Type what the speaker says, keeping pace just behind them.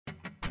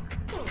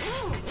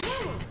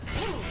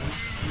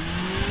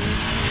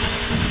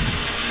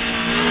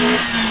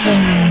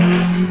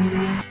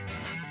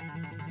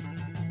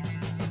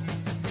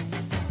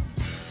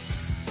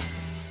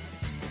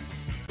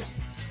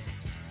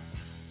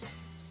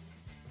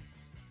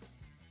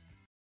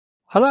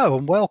Hello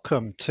and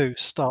welcome to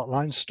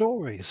Startline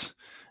Stories,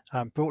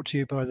 brought to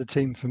you by the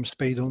team from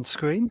Speed on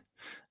Screen.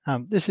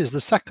 This is the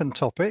second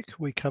topic.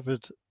 We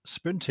covered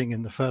sprinting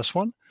in the first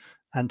one,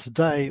 and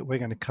today we're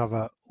going to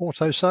cover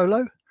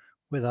Autosolo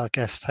with our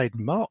guest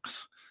Haydn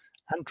Marks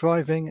and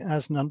driving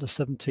as an under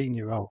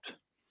 17-year-old.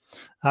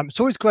 It's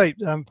always great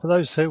for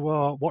those who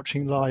are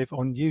watching live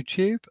on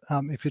YouTube.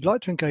 If you'd like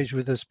to engage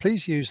with us,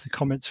 please use the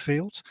comments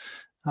field.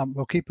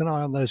 We'll keep an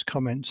eye on those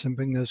comments and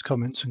bring those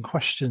comments and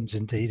questions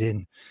indeed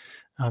in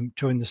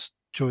during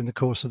the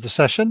course of the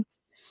session.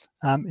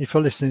 If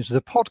you're listening to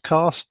the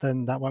podcast,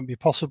 then that won't be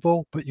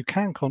possible, but you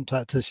can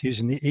contact us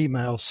using the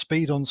email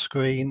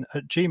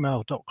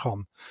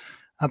speedonscreen@gmail.com.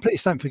 And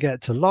please don't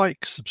forget to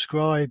like,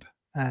 subscribe,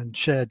 and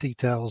share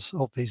details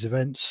of these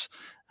events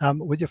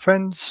with your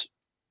friends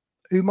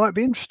who might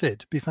be interested.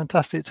 It'd be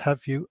fantastic to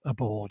have you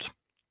aboard.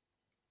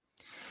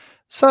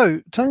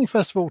 So, turning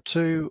first of all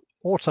to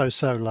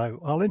Autosolo,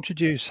 I'll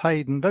introduce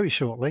Haydn very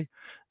shortly.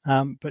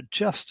 But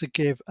just to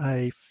give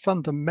a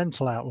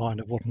fundamental outline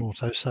of what an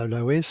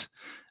Autosolo is,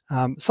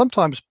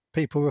 sometimes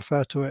people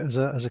refer to it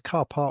as a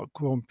car park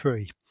Grand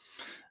Prix.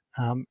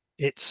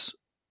 It's,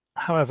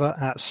 however,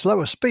 at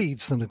slower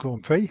speeds than a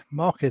Grand Prix,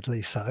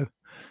 markedly so,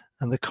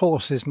 and the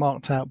course is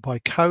marked out by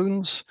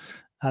cones,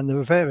 and there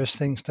are various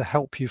things to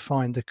help you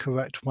find the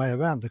correct way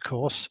around the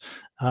course,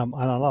 and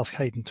I'll ask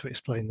Haydn to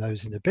explain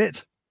those in a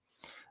bit.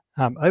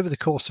 Over the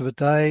course of a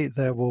day,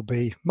 there will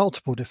be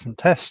multiple different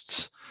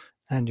tests,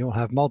 and you'll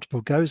have multiple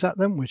goes at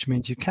them, which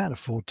means you can't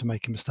afford to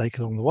make a mistake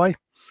along the way.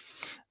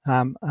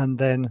 And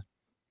then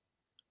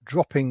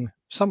dropping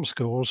some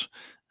scores,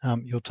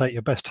 you'll take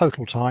your best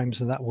total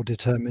times, and that will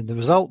determine the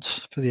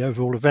results for the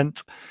overall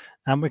event.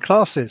 And with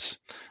classes,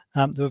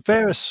 there are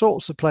various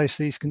sorts of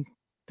places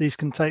these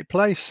can take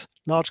place: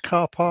 large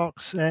car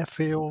parks,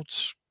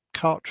 airfields,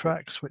 kart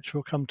tracks, which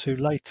we'll come to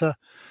later.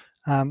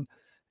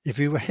 If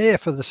you were here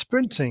for the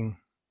sprinting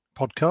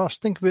podcast,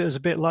 think of it as a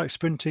bit like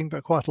sprinting,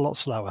 but quite a lot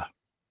slower.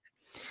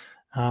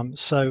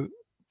 So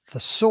the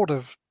sort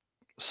of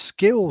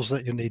skills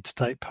that you need to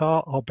take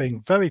part are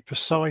being very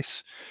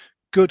precise,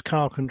 good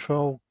car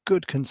control,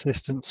 good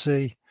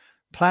consistency,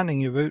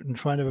 planning your route and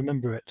trying to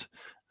remember it.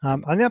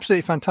 And the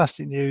absolutely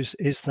fantastic news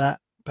is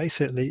that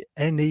basically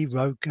any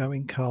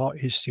road-going car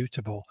is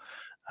suitable.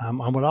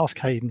 I will ask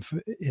Haydn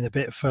in a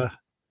bit for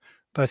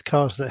both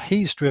cars that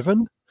he's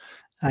driven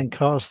and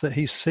cars that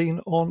he's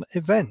seen on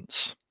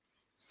events.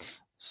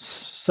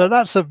 So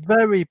that's a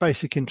very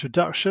basic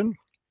introduction.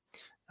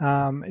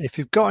 If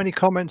you've got any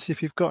comments,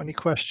 if you've got any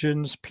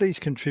questions, please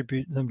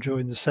contribute them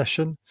during the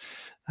session.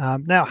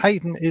 Now,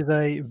 Haydn is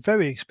a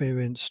very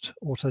experienced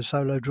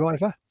Autosolo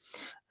driver,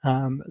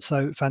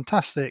 so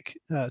fantastic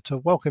to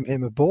welcome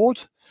him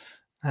aboard,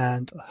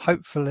 and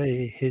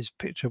hopefully his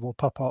picture will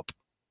pop up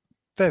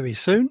very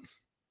soon.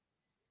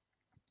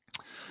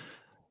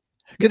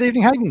 Good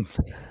evening, Haydn.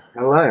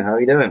 Hello, how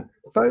are you doing?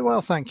 Very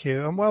well, thank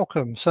you, and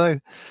welcome. So,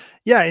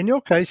 yeah, in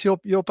your case,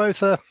 you're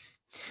both a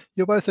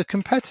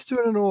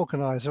competitor and an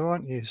organizer,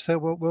 aren't you? So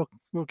we'll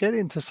get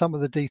into some of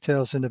the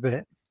details in a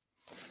bit.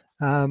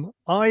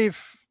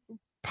 I've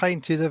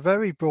painted a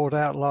very broad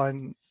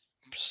outline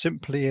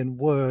simply in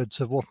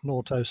words of what an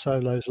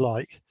Autosolo is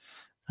like.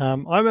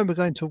 I remember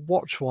going to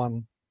watch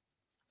one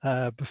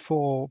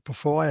before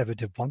I ever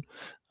did one.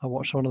 I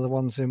watched one of the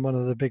ones in one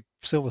of the big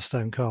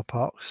Silverstone car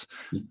parks.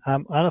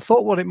 And I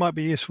thought what it might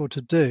be useful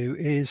to do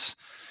is,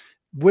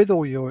 with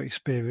all your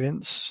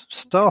experience,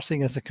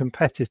 starting as a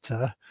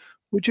competitor,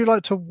 would you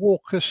like to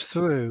walk us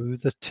through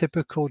the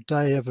typical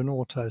day of an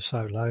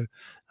Autosolo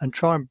and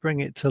try and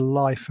bring it to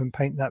life and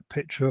paint that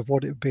picture of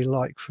what it would be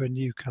like for a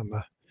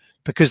newcomer?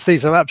 Because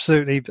these are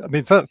absolutely, I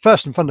mean,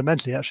 first and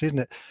fundamentally, actually, isn't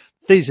it?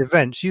 These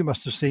events, you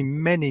must have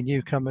seen many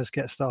newcomers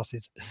get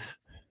started.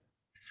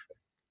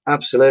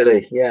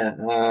 Absolutely, yeah.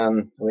 I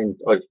mean,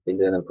 I've been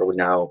doing them probably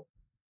now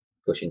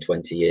pushing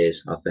 20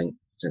 years, I think,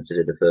 since I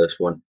did the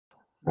first one.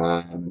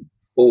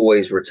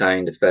 Always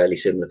retained a fairly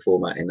similar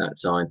format in that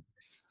time.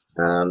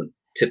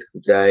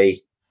 Typical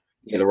day,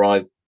 you'll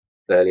arrive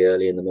fairly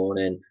early in the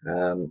morning,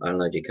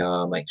 unload your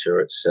car, make sure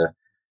it's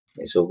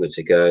all good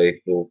to go.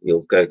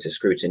 You'll go to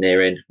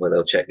scrutineering where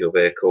they'll check your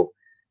vehicle,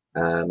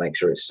 make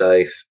sure it's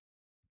safe,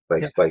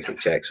 basic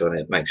checks on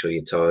it, make sure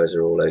your tyres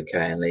are all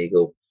okay and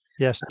legal.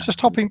 Yes, just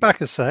hopping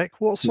back a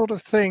sec, what sort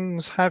of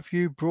things have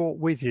you brought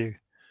with you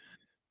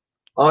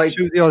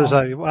to the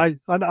Autosolo?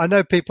 I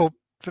know people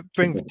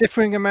bring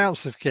differing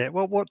amounts of kit.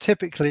 Well, what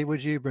typically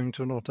would you bring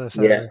to an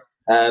Autosolo?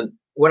 Yeah,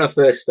 when I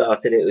first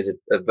started, it was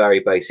a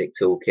very basic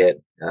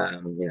toolkit.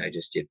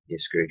 Just your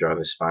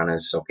screwdriver,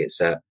 spanners, socket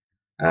set,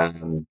 a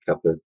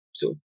couple of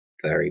sort of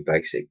very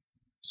basic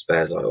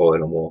spares like oil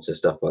and water,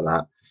 stuff like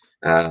that.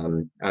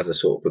 As I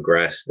sort of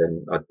progressed,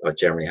 then I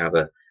generally have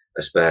a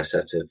spare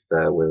set of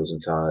wheels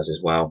and tyres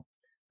as well,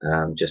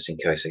 just in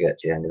case I get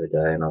to the end of the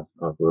day and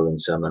I've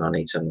ruined some and I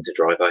need something to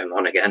drive home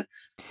on again.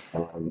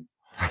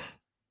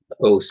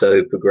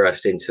 Also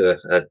progressed into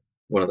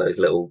one of those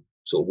little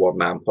sort of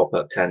one-man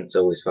pop-up tents. I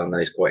always found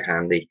those quite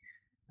handy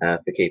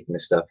for keeping the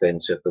stuff in.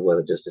 So if the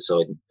weather just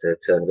decided to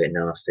turn a bit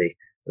nasty,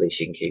 at least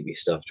you can keep your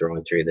stuff dry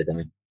through the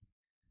day.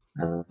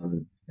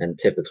 And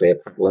typically a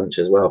packed lunch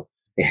as well.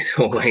 It's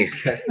always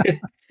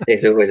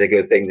it's always a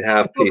good thing to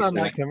have. A few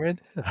snacks, come in.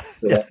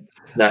 yeah, Are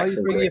snacks you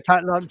and bringing your drinks.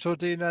 packed lunch, or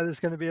do you know there's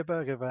going to be a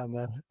burger van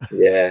there?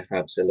 Yeah,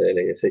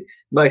 absolutely. See,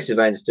 most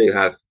events do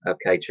have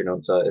catering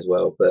on site as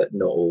well, but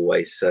not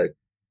always. So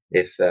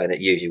if and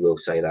it usually will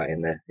say that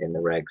in the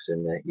regs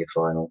and your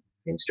final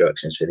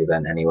instructions for the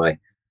event anyway.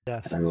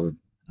 Yes.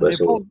 But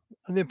it's all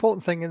And the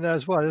important thing in there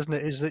as well, isn't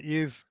it, is that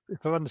you've,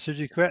 if I've understood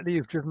you correctly,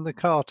 you've driven the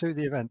car to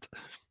the event.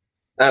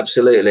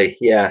 absolutely,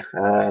 yeah.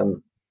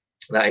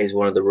 That is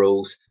one of the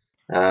rules.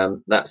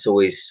 That's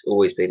always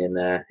been in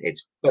there.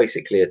 It's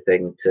basically a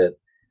thing to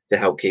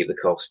help keep the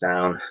costs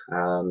down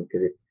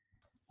because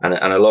and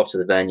a lot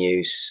of the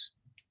venues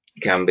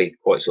can be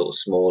quite sort of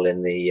small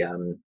in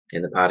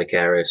the paddock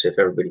area. So if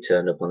everybody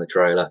turned up on the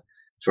trailer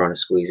trying to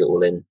squeeze it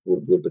all in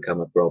would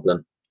become a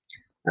problem.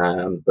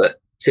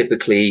 But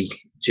typically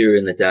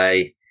during the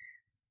day,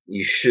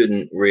 you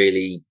shouldn't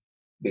really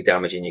be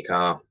damaging your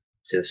car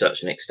to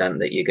such an extent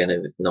that you're going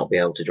to not be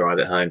able to drive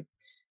it home.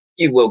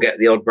 You will get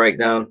the odd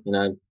breakdown,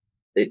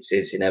 it's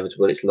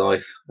inevitable, it's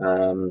life.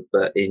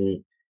 But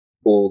in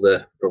all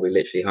the probably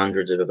literally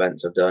hundreds of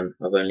events I've done,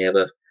 I've only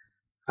ever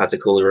had to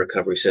call the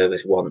recovery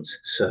service once.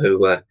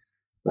 So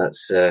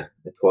that's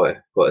quite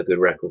a good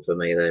record for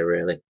me there,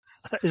 really.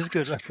 That is a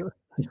good record.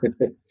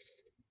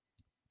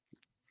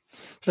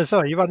 So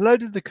sorry, you've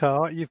unloaded the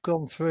car, you've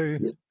gone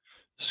through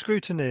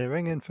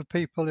scrutineering, and for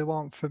people who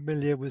aren't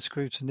familiar with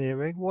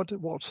scrutineering,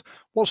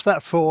 what's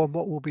that for, and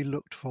what will be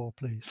looked for,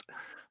 please?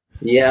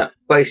 Yeah,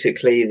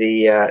 basically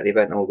the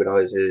event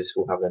organisers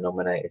will have their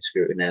nominated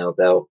scrutineer.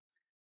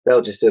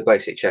 They'll just do a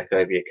basic check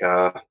over your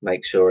car,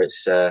 make sure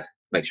it's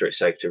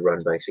safe to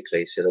run,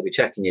 basically. So they'll be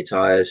checking your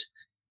tyres,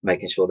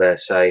 making sure they're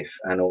safe,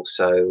 and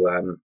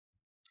also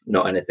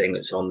not anything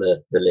that's on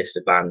the list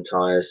of banned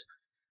tyres.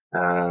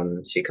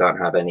 So you can't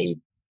have any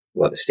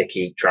like the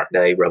sticky track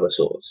day rubber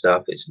sort of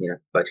stuff. It's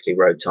basically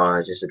road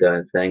tyres is the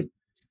going thing.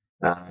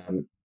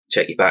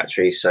 Check your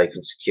batteries safe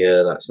and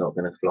secure. That's not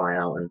going to fly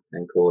out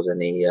and cause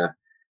any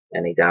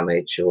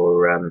damage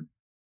or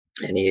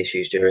any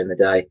issues during the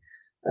day.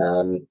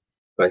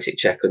 Basic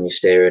check on your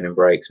steering and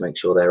brakes, make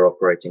sure they're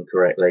operating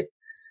correctly.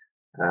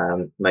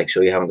 Make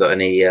sure you haven't got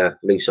any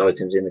loose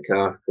items in the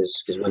car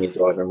because when you're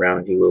driving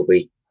around, you will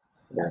be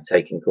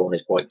taking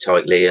corners quite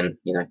tightly and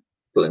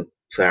putting a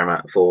fair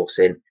amount of force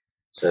in.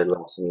 So the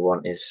last thing you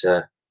want is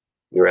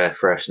your air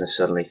freshener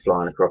suddenly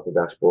flying across the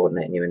dashboard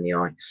and hitting you in the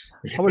eye.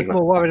 I was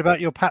more worried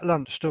about your packed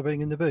lunch still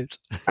being in the boot.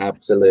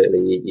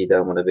 Absolutely, you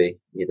don't want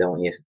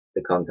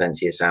the contents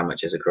of your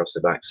sandwiches across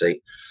the back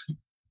seat.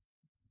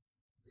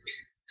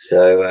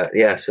 So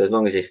so as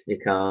long as your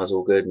car's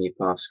all good and you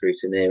pass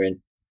scrutineering,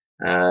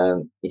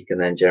 you can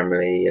then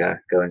generally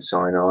go and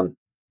sign on,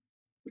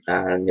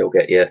 and you'll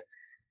get your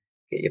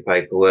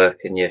paperwork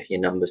and your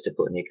numbers to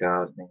put in your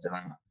cars and things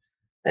like that.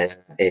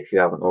 If you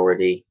haven't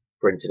already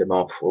printed them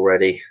off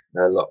already,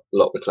 a lot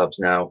of the clubs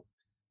now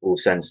will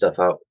send stuff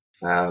out,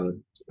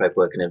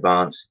 paperwork in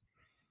advance.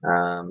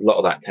 A lot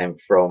of that came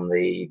from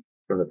the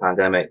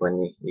pandemic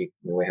when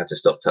we had to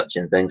stop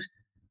touching things.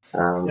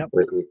 Yep.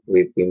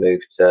 We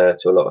moved to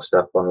a lot of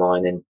stuff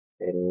online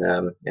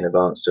in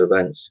advance to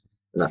events,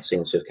 and that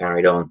seems to have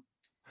carried on.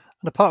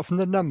 And apart from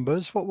the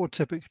numbers, what will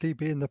typically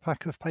be in the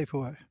pack of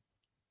paperwork?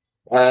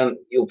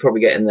 You'll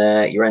probably get in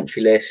there your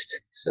entry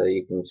list, so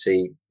you can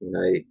see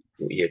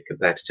your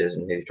competitors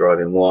and who's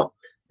driving what,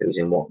 who's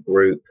in what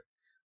group.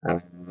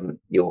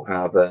 You'll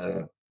have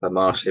a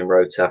marshalling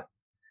rota,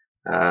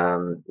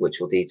 which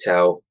will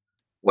detail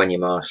when you're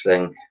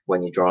marshalling,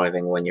 when you're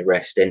driving, when you're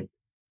resting.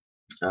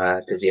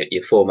 Because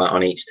your format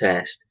on each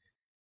test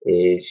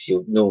is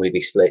you'll normally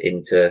be split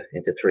into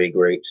 3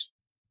 groups,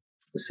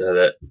 so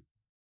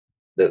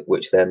that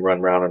which then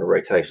run round on a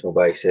rotational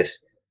basis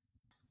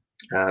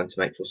to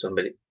make sure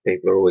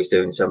people are always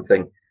doing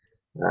something.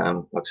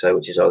 Like I say,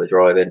 which is either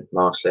driving,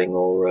 marshalling,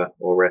 or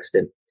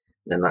resting. And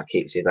then that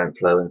keeps the event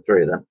flowing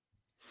through then.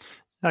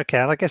 Okay,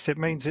 and I guess it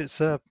means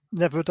it's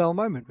never a dull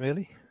moment,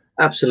 really.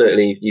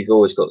 Absolutely, you've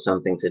always got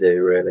something to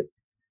do, really.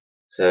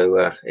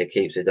 So it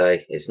keeps the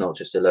day. It's not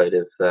just a load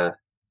of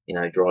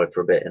drive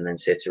for a bit and then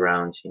sit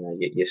around.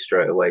 You're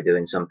straight away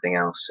doing something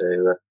else.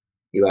 So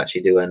you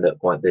actually do end up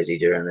quite busy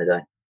during the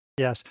day.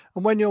 Yes,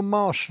 and when you're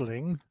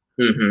marshalling,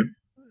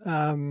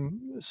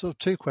 Mm-hmm. sort of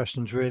 2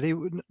 questions really.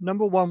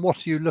 Number 1, what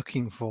are you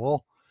looking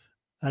for?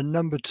 And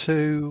number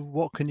 2,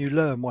 what can you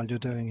learn while you're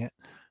doing it?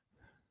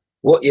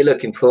 What you're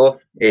looking for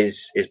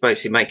is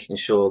basically making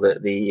sure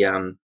that the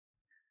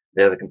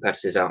other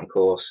competitors out on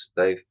course,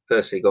 they've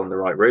firstly gone the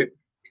right route.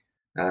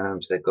 So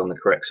they've gone the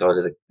correct side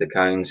of the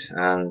cones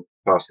and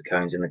passed the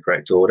cones in the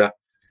correct order.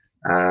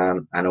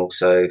 And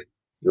also,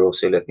 you're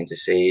also looking to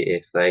see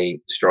if they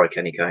strike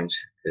any cones,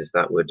 because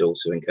that would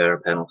also incur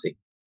a penalty.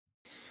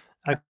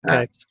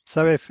 Okay,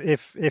 so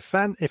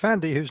if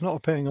Andy, who's not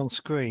appearing on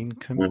screen,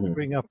 can Mm-hmm.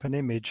 bring up an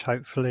image,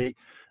 hopefully,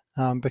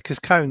 because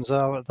cones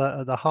are at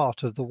the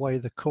heart of the way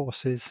the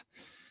course is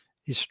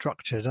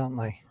structured, aren't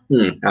they?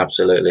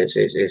 Absolutely,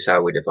 it's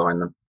how we define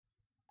them.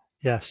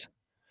 Yes.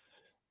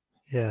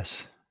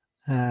 Yes.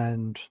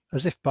 And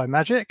as if by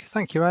magic,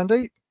 thank you,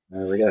 Andy.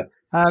 There we go.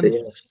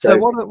 So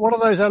what are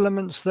those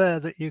elements there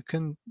that you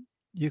can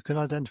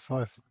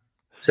identify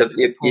So for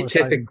us,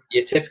 Haydn?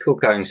 your typical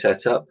cone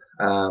setup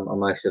on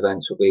most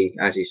events will be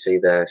as you see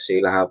there. So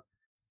you'll have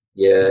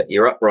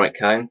your upright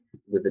cone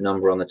with the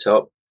number on the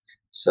top.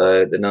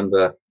 So the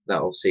number that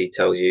obviously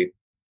tells you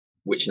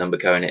which number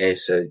cone it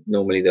is. So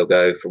normally they'll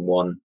go from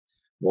one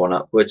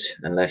upwards,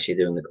 unless you're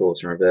doing the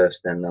course in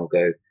reverse, then they'll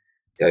go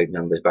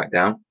numbers back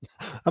down.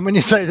 And when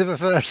you say the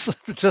reverse,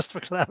 just for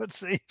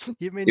clarity,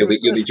 you mean the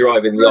You'll be reverse,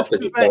 driving the reverse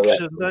opposite direction,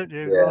 direction. don't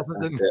you? Yeah, Rather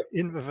than that's it.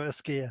 in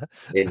reverse gear.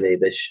 Indeed,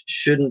 there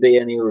shouldn't be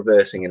any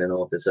reversing in an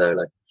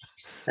Autosolo.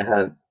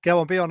 Go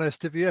on, be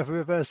honest. Have you ever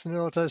reversed an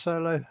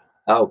Autosolo?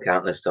 Oh,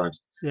 countless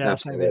times. Yeah,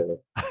 same here.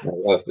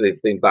 Absolutely. No,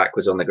 I've been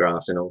backwards on the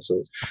grass and all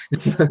sorts.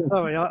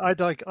 Sorry, I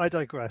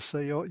digress. So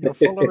you're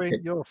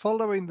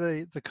following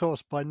the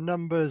course by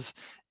numbers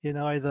in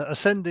either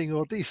ascending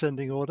or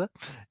descending order.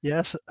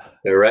 Yes.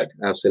 Correct,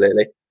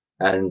 absolutely.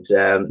 And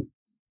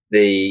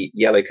the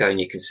yellow cone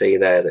you can see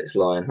there that's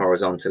lying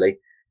horizontally,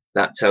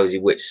 that tells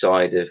you which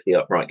side of the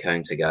upright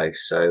cone to go.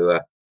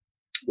 So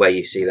where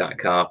you see that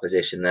car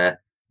position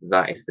there,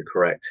 that is the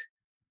correct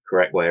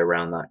way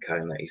around that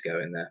cone that he's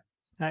going there.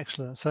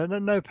 Excellent. So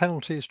no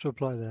penalties to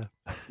apply there.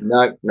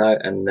 No,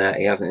 and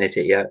he hasn't hit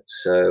it yet,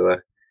 so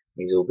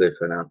he's all good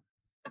for now.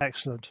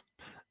 Excellent.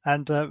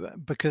 And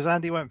because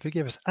Andy won't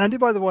forgive us. Andy,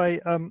 by the way,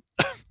 on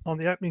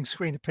the opening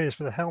screen appears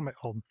with a helmet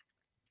on,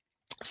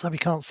 so we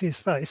can't see his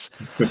face.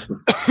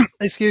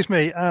 Excuse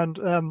me.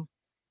 And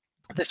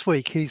this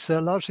week he's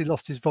largely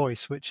lost his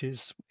voice, which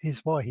is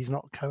why he's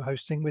not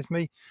co-hosting with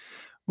me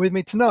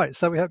tonight.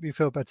 So we hope you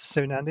feel better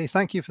soon, Andy.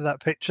 Thank you for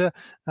that picture.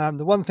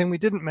 The one thing we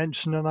didn't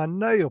mention, and I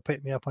know you'll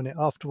pick me up on it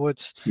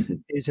afterwards,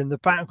 is in the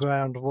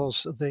background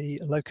was the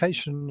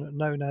location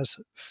known as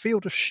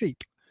Field of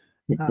Sheep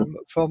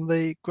from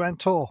the Grand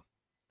Tour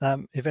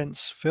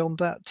events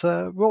filmed at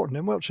Rawton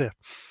in Wiltshire.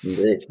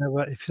 Indeed. So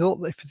if you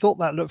thought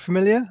that looked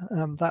familiar,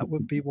 that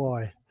would be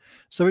why.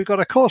 So we've got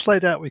a course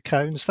laid out with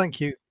cones. Thank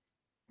you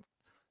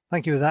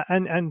for that.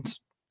 And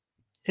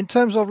in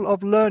terms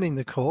of learning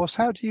the course,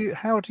 how do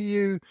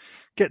you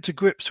get to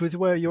grips with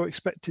where you're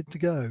expected to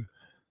go?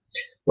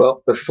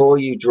 Well, before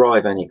you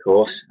drive any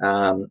course,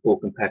 all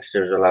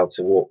competitors are allowed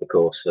to walk the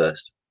course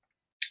first.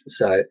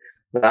 So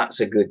that's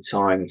a good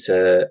time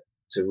to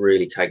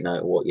really take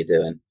note of what you're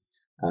doing.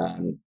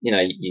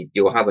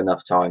 You'll have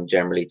enough time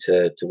generally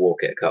to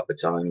walk it a couple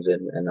of times,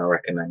 and I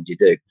recommend you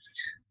do.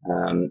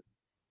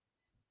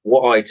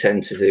 What I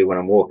tend to do when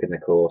I'm walking the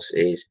course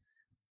is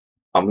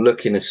I'm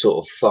looking as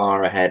sort of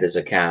far ahead as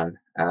I can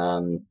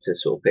to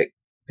sort of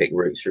pick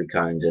routes through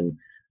cones, and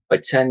I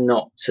tend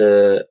not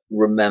to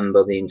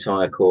remember the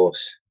entire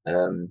course,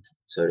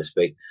 so to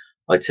speak.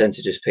 I tend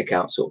to just pick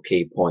out sort of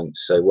key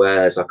points. So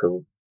where's like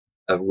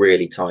a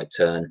really tight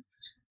turn,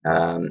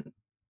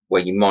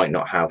 where you might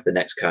not have the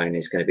next cone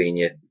is going to be in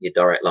your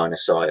direct line of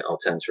sight, I'll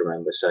tend to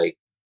remember, say,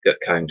 at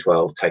cone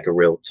 12, take a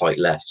real tight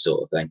left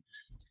sort of thing,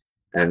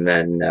 and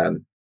then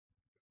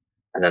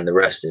the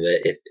rest of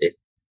it,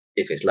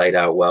 if it's laid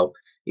out well,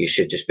 you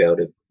should just be able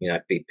to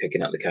be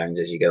picking up the cones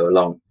as you go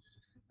along.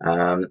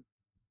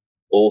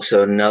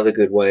 Also, another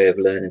good way of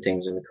learning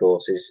things in the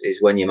course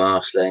is when you're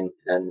marshalling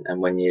and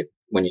when you're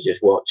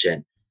just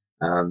watching.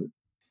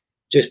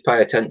 Just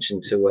pay attention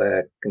to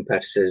where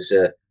competitors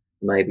are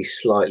maybe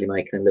slightly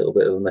making a little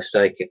bit of a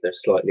mistake, if they're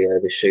slightly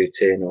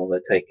overshooting or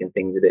they're taking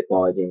things a bit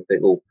wide. You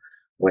think, oh,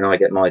 when I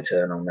get my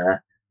turn on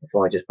there, if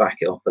I just back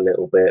it off a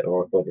little bit,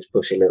 or if I just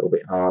push a little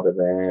bit harder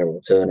there,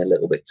 or turn a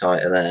little bit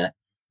tighter there,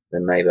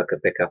 then maybe I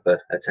could pick up a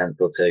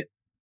tenth or two.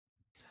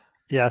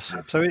 Yes.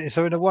 So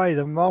in a way,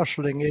 the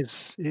marshalling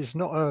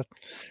isn't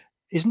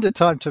a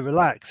time to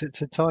relax.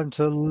 It's a time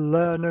to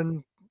learn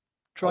and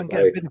try and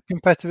get a bit of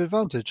competitive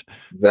advantage.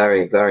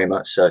 Very, very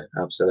much so.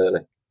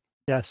 Absolutely.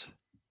 Yes.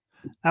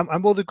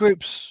 And will the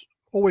groups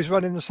always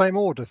run in the same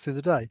order through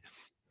the day?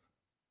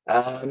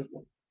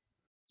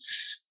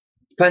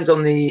 Depends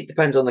on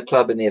the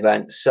club and the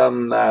event.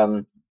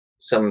 Some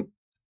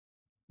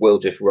will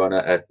just run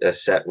a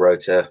set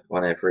rota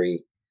on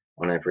every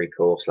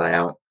course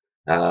layout.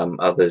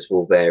 Others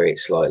will vary it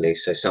slightly.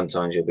 So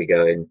sometimes you'll be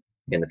going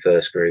in the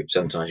first group,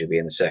 sometimes you'll be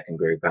in the second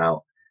group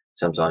out,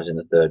 sometimes in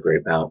the third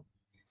group out.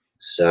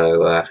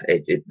 So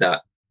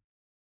that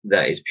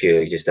is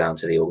purely just down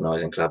to the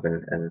organising club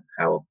and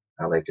how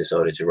they've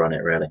decided to run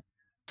it, really.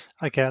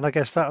 Okay, and I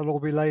guess that'll all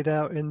be laid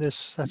out in this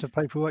set of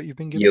paperwork you've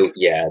been given.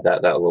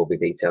 That'll all be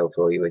detailed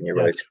for you in your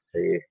rota, so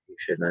you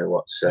should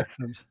know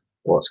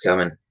what's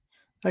coming.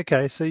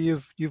 Okay, so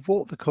you've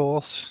walked the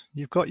course,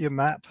 you've got your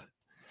map.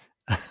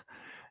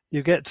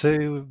 You get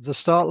to the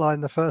start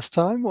line the first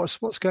time.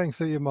 What's going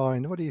through your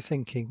mind? What are you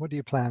thinking? What are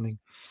you planning?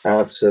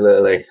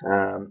 Absolutely.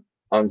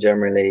 I'm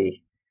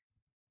generally,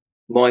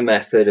 my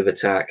method of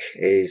attack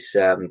is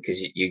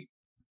because you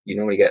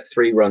normally get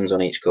 3 runs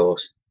on each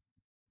course,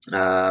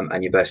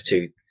 and your best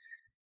 2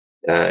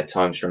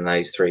 times from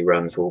those 3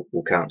 runs will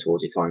count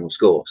towards your final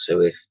score.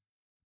 So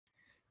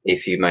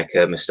if you make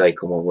a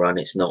mistake on one run,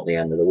 it's not the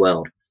end of the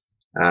world.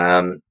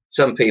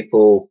 Some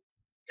people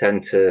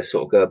tend to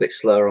sort of go a bit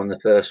slower on the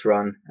first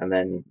run and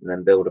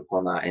then build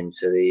upon that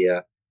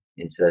into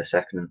their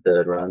second and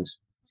third runs.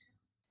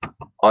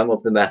 I'm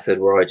of the method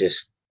where I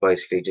just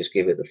basically just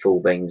give it the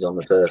full beans on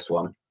the first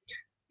one,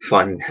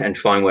 find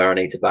where I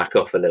need to back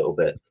off a little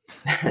bit,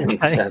 and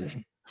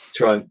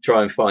try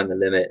and find the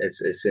limit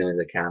as soon as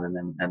I can,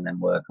 and then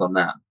work on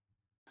that.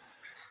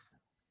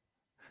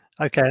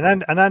 Okay,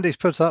 and Andy's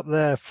put up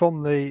there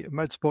from the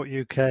Motorsport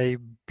UK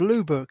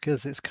Blue Book,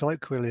 as it's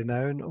colloquially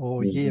known,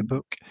 or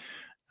Yearbook,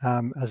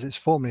 as it's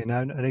formally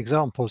known, an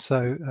example.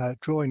 So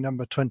drawing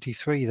number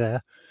 23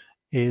 there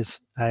is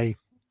a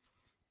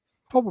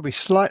probably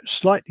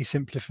slightly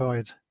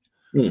simplified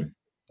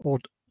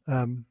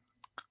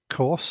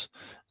course.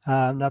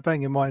 Now,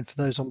 bearing in mind, for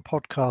those on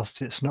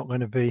podcasts, it's not going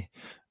to be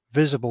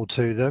visible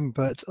to them,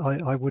 but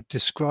I would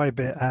describe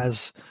it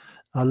as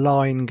a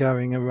line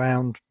going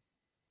around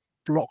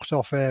blocked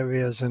off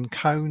areas and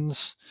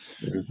cones.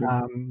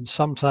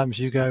 Sometimes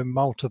you go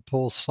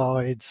multiple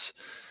sides.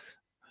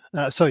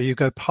 You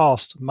go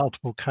past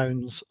multiple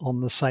cones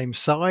on the same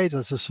side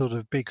as a sort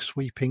of big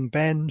sweeping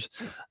bend,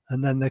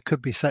 and then there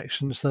could be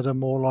sections that are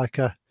more like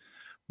a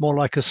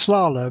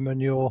slalom, and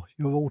you're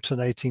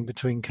alternating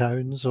between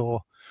cones,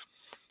 or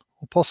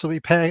possibly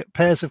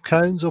pairs of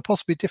cones, or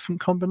possibly different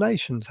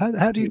combinations.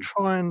 How do you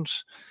try and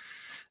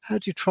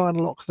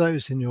lock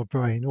those in your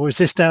brain, or is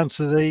this down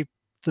to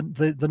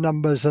the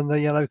numbers and the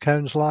yellow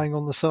cones lying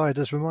on the side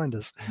as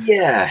reminders?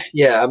 Yeah.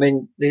 I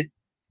mean,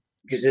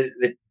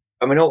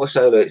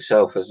 Autosolo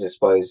itself has, I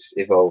suppose,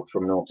 evolved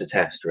from an auto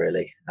test,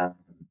 really.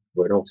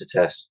 For an auto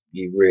test,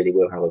 you really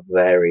will have a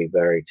very,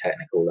 very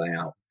technical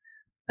layout,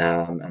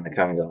 and the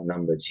cones aren't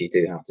numbered, so you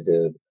do have to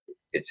do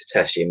it to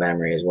test your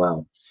memory as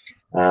well.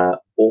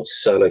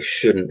 Autosolo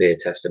shouldn't be a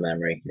test of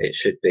memory. It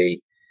should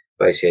be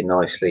basically a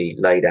nicely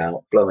laid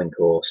out, flowing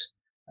course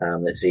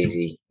that's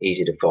easy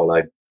to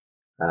follow,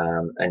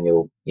 and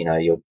you'll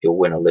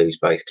win or lose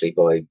basically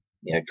by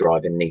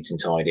driving neat and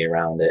tidy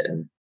around it,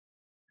 and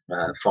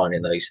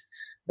finding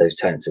those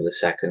tenths of a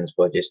seconds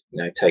by just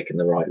taking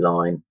the right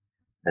line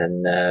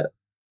and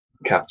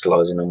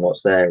capitalizing on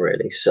what's there,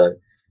 really. So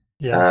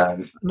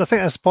yes, and I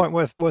think that's a point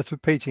worth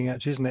repeating,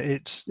 actually, isn't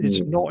it?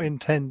 It's not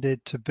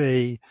intended to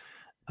be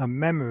a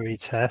memory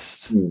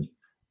test.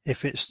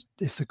 If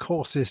the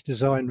course is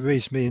designed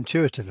reasonably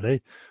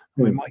intuitively,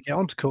 and we might get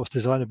onto course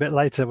design a bit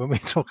later when we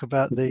talk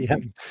about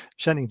the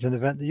Shennington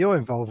event that you're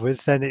involved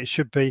with, then it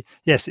should be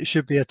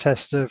a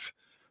test of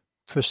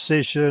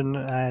precision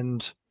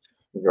and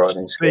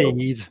driving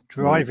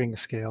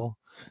skill,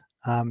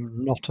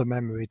 not a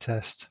memory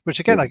test, which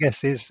again I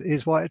guess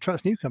is why it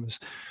attracts newcomers.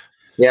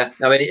 Yeah,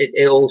 I mean,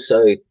 it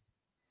also,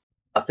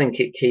 I think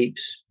it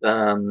keeps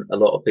a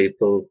lot of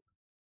people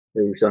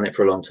who've done it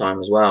for a long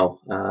time as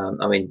well.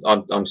 I mean,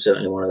 I'm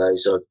certainly one of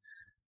those.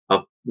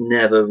 I've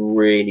never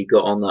really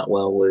got on that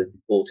well with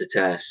auto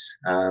tests,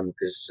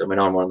 because I mean,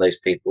 I'm one of those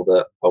people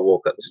that I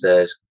walk up the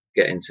stairs,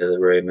 get into the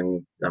room,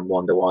 and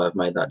wonder why I've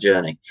made that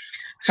journey.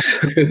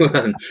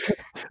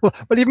 Well,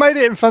 you made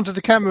it in front of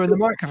the camera and the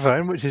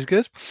microphone, which is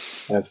good.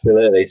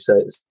 Absolutely.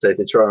 So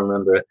to try and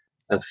remember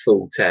a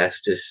full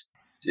test is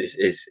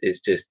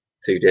just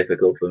too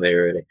difficult for me,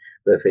 really.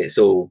 But if it's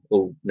all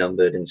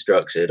numbered and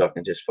structured, I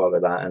can just follow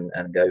that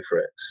and go for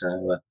it.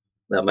 So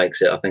that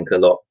makes it, I think, a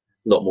lot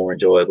more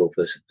enjoyable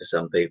for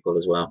some people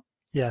as well.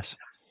 Yes,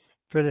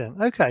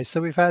 brilliant. Okay,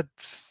 so we've had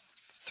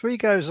 3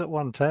 goes at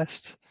one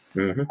test,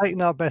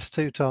 taken our best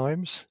 2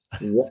 times.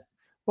 Yeah.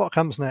 What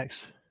comes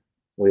next?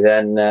 We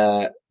then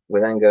go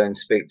and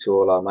speak to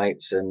all our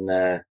mates and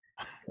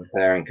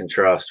compare and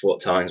contrast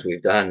what times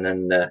we've done,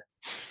 and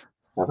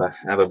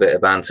have a bit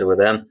of banter with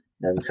them,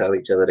 and tell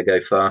each other to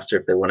go faster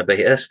if they want to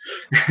beat us.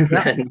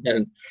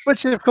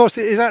 Which, of course,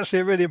 is actually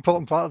a really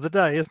important part of the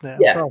day, isn't it?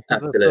 Yeah,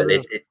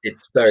 absolutely.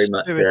 It's very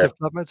much of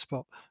Club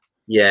Motorsport.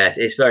 Yeah,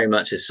 it's very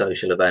much a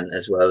social event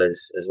as well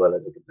as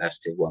a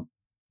competitive one.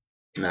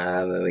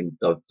 I mean,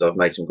 I've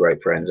made some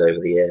great friends over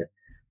the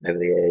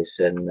years,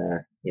 and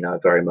I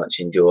very much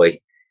enjoy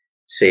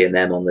seeing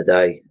them on the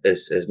day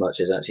as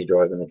much as actually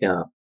driving the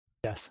car.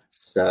 Yes.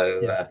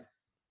 So.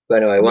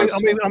 But anyway,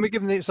 we're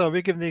giving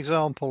the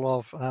example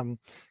of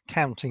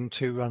counting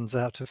 2 runs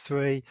out of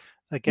 3.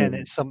 Again,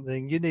 it's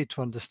something you need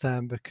to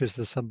understand, because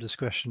there's some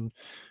discretion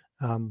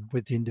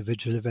with the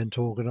individual event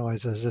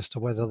organisers as to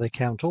whether they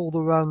count all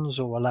the runs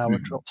or allow a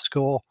drop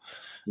score.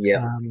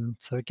 Yeah.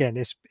 So again,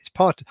 it's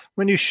part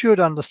when you should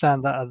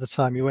understand that at the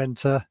time you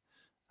enter.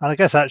 And I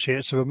guess actually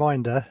it's a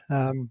reminder.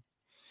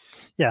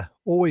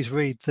 Always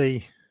read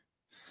the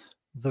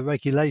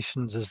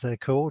regulations, as they're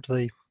called,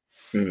 the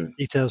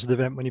details of the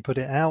event when you put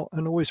it out,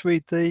 and always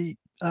read the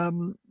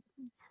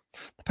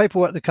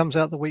paperwork that comes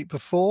out the week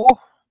before,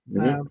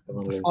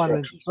 the final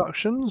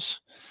instructions.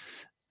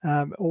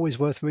 Always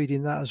worth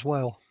reading that as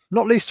well.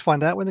 Not least to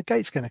find out when the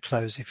gate's going to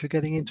close, if you're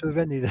getting into a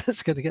venue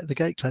that's going to get the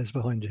gate closed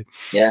behind you.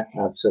 Yeah,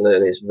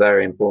 absolutely. It's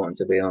very important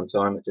to be on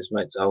time. It just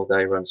makes the whole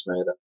day run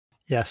smoother.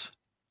 Yes.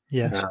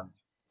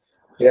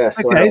 Yes,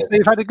 Okay, so well,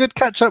 you've had a good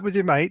catch up with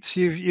your mates.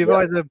 yeah,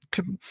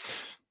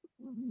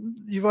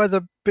 you've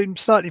either been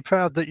slightly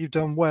proud that you've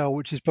done well,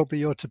 which is probably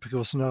your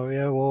typical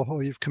scenario,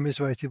 or you've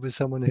commiserated with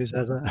someone who's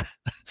had a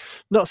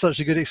not such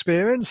a good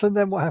experience. And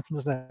then what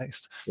happens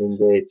next?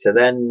 indeed. So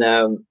then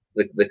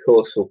the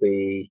course will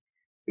be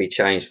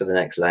changed for the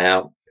next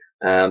layout.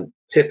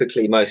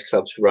 Typically, most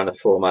clubs run a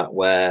format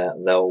where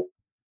they'll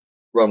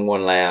run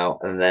one layout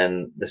and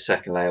then the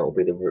second layout will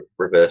be the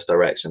reverse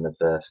direction of the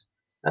first.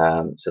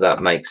 So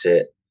that makes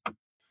it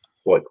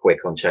quite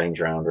quick on change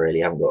round. Really,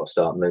 you haven't got to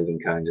start moving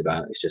cones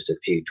about. It's just a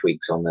few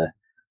tweaks on the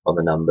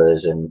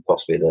numbers and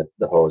possibly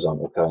the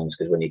horizontal cones,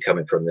 because when you're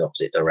coming from the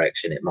opposite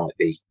direction, it might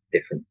be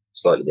different,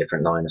 slightly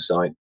different line of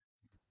sight.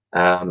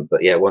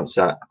 But yeah, once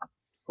that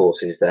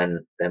course is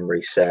then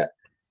reset,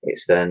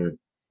 it's then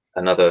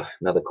another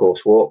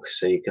course walk,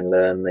 so you can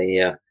learn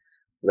the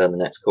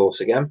next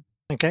course again.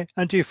 Okay,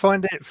 and do you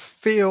find it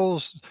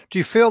feels? Do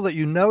you feel that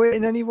you know it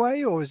in any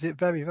way, or is it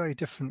very, very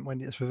different when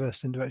it's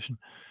reversed in direction?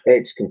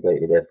 It's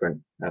completely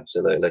different,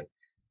 absolutely.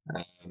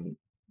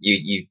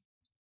 You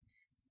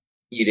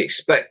you'd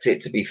expect it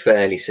to be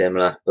fairly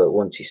similar, but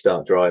once you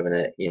start driving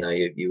it,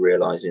 you're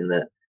realizing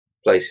that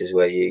places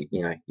where you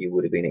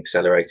would have been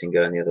accelerating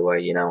going the other way,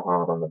 you're now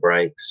hard on the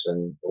brakes,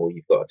 and or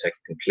you've got to take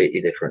a completely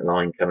different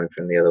line coming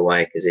from the other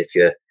way. Because if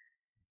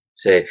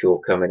you're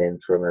coming in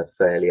from a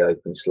fairly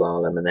open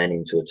slalom and then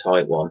into a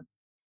tight one,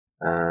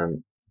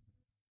 um,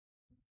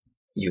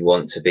 you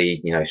want to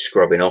be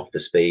scrubbing off the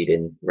speed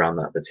in around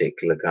that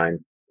particular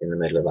cone in the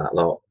middle of that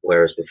lot,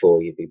 whereas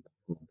before you'd be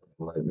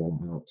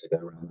out to go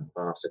around that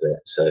fast a bit.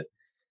 So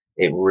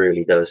it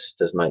really does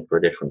make for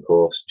a different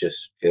course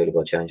just purely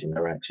by changing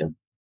direction.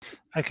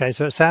 Okay,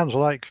 so it sounds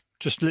like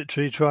just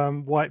literally try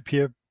and wipe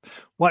your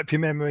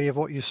memory of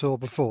what you saw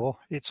before.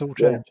 It's all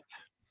Yeah, changed.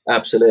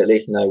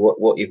 absolutely. No,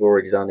 what you've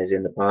already done is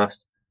in the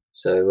past,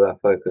 so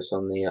focus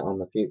on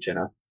the future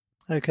now.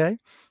 Okay,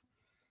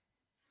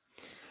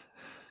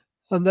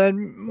 and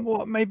then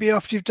what? Maybe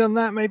after you've done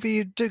that, maybe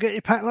you do get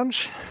your packed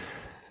lunch.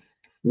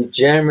 I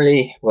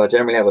generally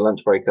have a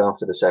lunch break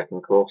after the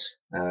second course.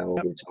 We'll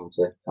Yep. give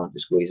time to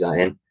squeeze that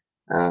in,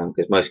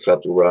 because most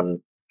clubs will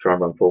try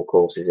and run 4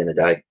 courses in a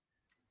day.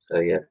 So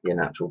yeah, your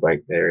natural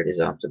break period is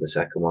after the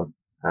second one,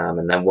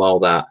 and then while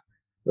that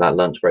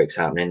lunch break's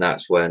happening,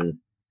 that's when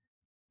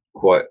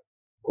quite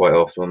quite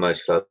often when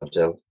most clubs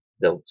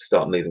they'll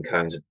start moving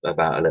cones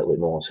about a little bit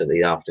more. So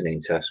the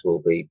afternoon test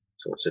will be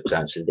sort of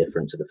substantially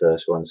different to the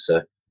first one. So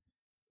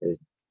uh,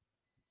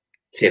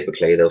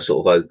 typically they'll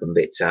sort of open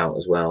bits out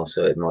as well,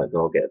 so it might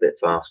well get a bit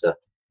faster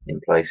in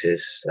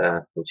places,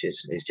 which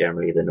is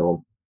generally the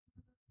norm.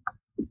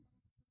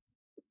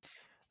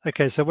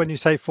 Okay, so when you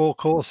say 4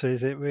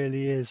 courses, it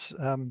really is.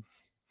 I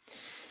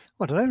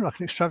don't know, like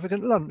an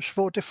extravagant lunch,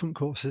 4 different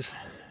courses.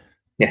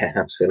 Yeah,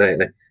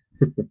 absolutely.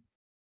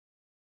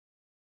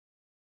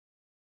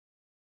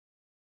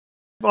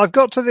 I've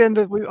got to the end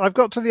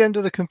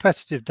of the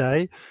competitive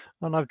day,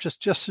 and I've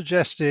just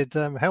suggested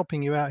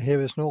helping you out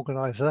here as an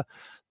organizer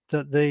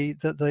that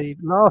the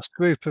last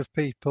group of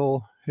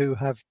people who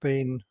have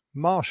been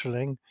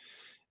marshalling,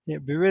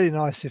 it'd be really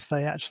nice if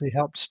they actually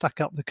helped stack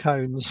up the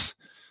cones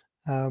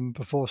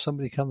before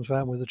somebody comes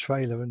around with a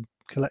trailer and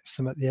collects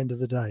them at the end of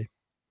the day.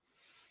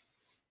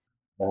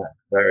 That's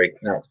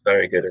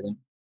very good of them.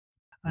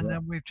 And Yeah.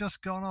 then we've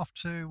just gone off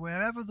to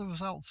wherever the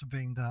results are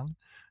being done,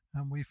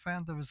 and we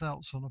found the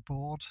results on a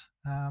board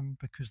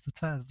because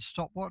the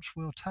stopwatch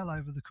will tell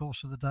over the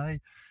course of the day,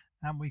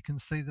 and we can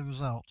see the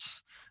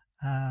results.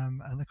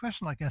 And the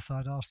question I guess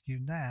I'd ask you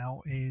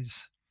now is,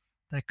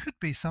 there could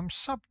be some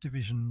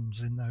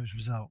subdivisions in those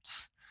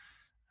results.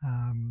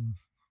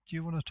 Do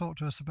you want to talk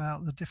to us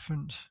about the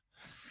different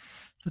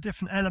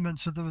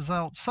elements of the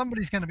results?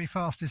 Somebody's going to be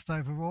fastest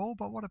overall,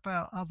 but what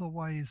about other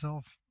ways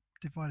of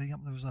dividing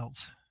up the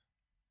results?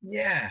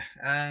 Yeah.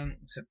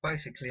 So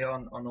basically,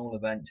 on all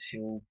events,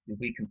 you'll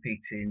be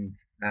competing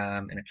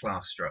in a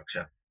class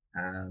structure.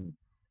 Um,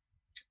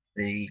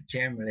 the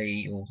generally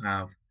you'll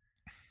have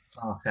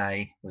Class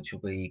A, which will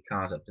be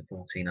cars up to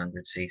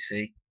 1400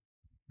 cc.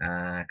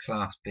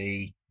 Class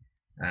B,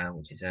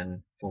 which is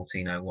then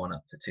 1401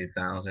 up to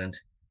 2000.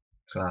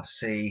 Class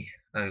C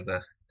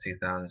over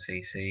 2000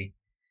 cc.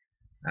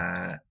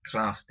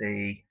 Class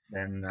D,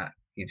 then that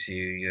gives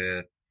you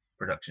your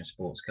production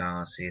sports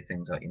cars, so your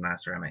things like your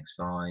Mazda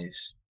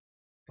MX-5s,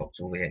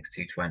 Vauxhall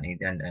VX220,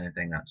 then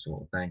anything that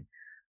sort of thing.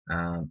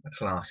 A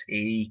Class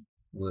E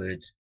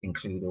would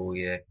include all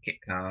your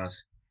kit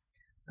cars,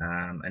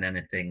 and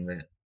anything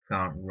that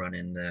can't run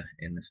in the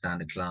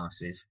standard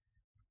classes.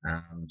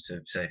 So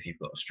if you've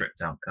got a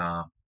stripped out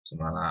car,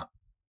 something like that,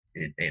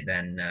 it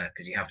then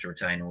because you have to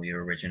retain all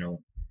your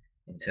original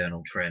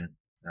internal trim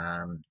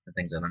and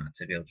things like that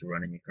to be able to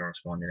run in your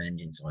corresponding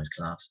engine size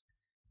class.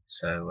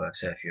 So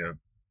if you're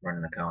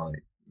running a car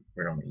that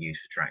predominantly used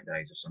for track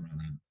days or something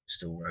like that,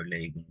 still road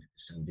league and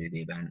still do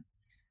the event,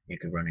 you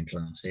could run in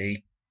Class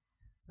E,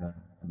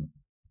 um,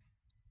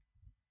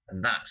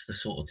 and that's the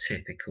sort of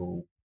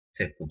typical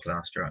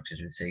class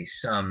structures we see.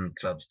 Some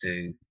clubs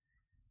do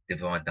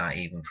divide that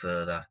even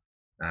further,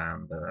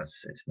 but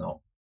it's not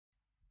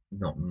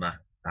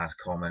as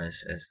common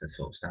as the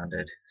sort of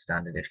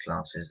standardish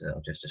classes that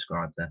I've just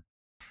described there.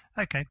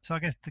 Okay, so I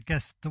guess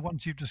the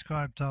ones you've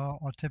described are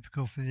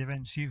typical for the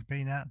events you've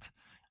been at,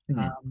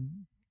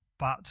 Mhm.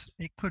 but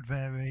it could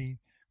vary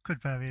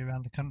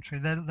around the country.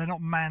 They're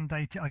not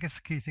mandated. I guess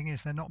the key thing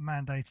is they're not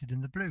mandated in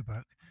the Blue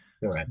Book.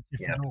 So Correct. Yeah.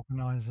 different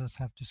organisers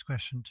have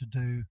discretion to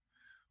do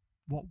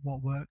what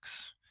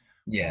works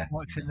Yeah.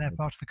 in their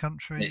part of the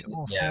country,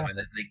 or Yeah. I for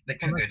mean, they for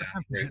could go local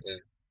down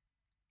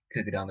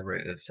the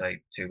route championships. of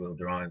say 2-wheel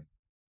drive,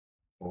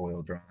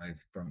 4-wheel drive,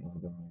 front-wheel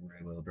drive,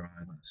 rear-wheel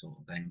drive, that sort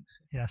of thing.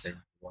 So Yes. they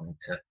wanted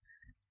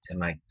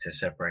to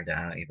separate it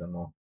out even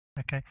more.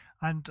 Okay,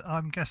 and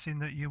I'm guessing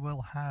that you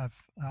will have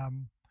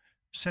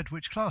said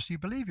which class you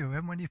believe you're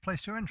in when you've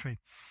placed your entry.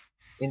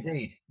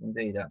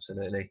 Indeed,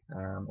 absolutely.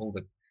 All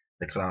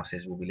the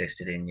classes will be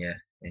listed in your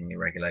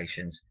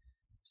regulations,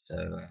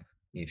 so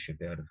you should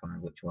be able to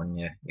find which one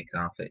your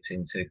car fits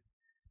into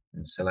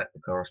and select the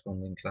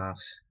corresponding class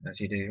as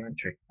you do your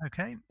entry.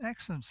 Okay,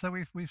 excellent. So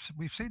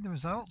we've seen the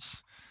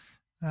results.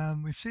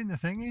 We've seen the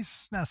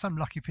thingies. Now some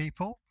lucky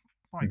people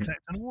might Mhm.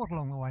 collect an award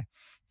along the way.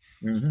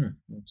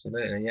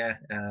 Absolutely, yeah.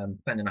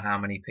 Depending on how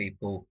many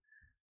people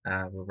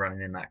were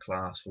running in that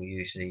class, will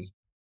usually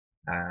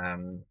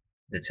um,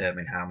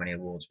 determine how many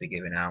awards be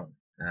given out,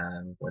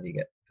 whether you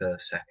get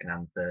first, second,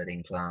 and third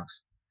in class.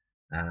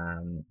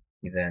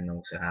 You then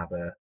also have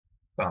a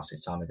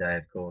fastest time of day,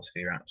 of course, for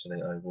your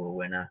absolute overall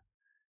winner.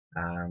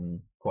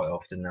 Quite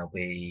often there'll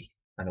be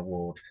an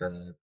award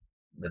for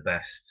the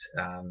best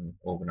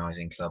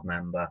organising club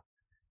member.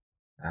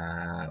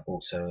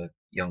 Also,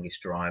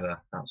 youngest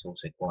driver. That's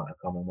also quite a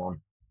common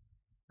one.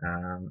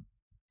 Um,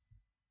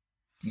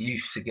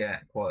 Used to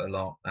get quite a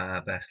lot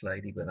best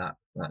lady, but that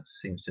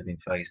seems to have been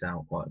phased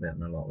out quite a bit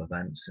in a lot of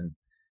events, and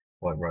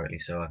quite rightly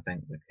so, I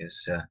think,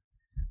 because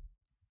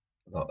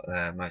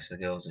most of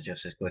the girls are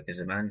just as quick as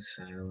the men.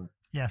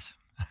 Yes.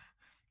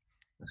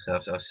 So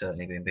I've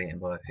certainly been beaten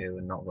by a few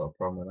and not got a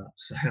problem with that.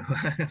 So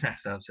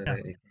that's Yeah.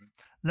 absolutely fine.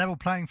 Level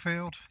playing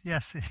field.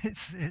 Yes.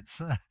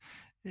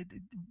 It,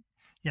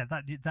 yeah.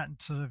 That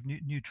sort of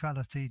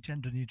neutrality,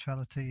 gender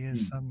neutrality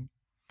is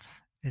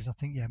I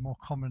think more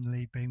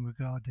commonly being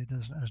regarded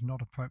as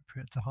not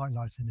appropriate to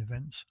highlight in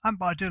events.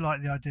 But I do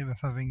like the idea of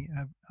having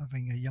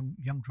a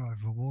young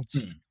driver awards,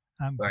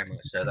 Hmm. Very because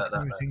much so. it's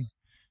encouraging That's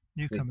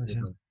newcomers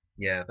in.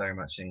 yeah, very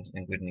much in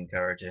good and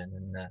encouraging,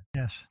 and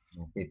Yes.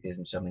 gives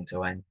them something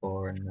to aim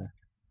for, and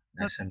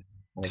Now,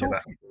 when they go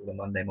back to talking school on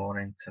Monday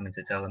morning, something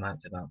to tell them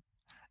out about.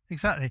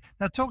 exactly.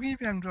 Now, talking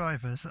of young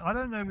drivers, I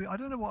don't know. I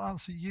don't know what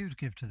answer you'd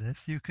give to this.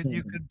 You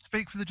could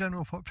speak for the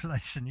general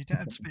population. You don't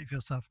have to speak for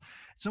yourself.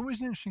 It's always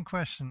an interesting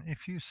question.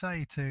 If you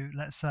say to,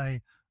 let's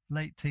say,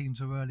 late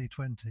teens or early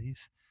 20s,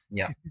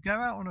 Yeah. if you go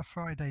out on a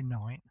Friday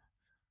night,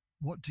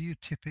 what do you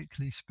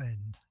typically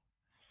spend?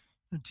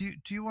 Do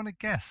you want to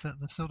guess at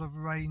the sort of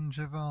range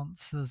of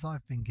answers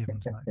I've been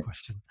given to that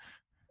question?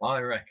 I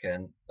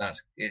reckon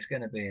it's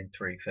going to be in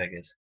three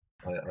figures.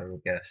 I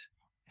would guess.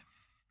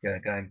 Go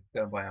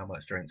and buy how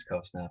much drinks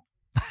cost now.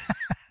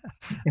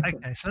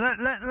 Okay, so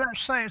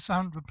let's say it's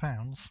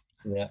 £100.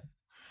 Yeah.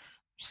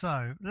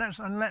 So let's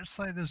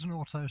say there's an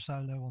auto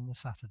solo on the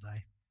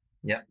Saturday.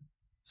 Yeah.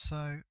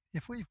 So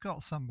if we've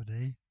got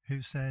somebody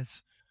who says,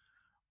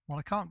 "Well,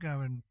 I can't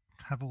go and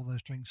have all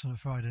those drinks on a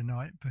Friday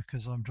night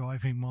because I'm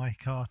driving my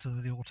car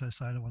to the auto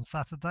solo on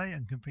Saturday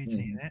and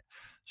competing hmm in it,"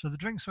 so the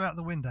drinks are out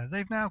the window.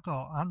 They've now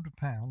got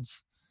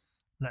 £100,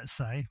 let's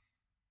say,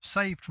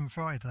 saved from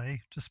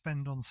Friday to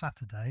spend on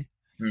Saturday.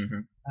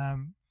 hmm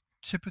Um,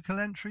 Typical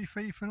entry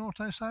fee for an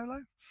auto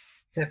solo?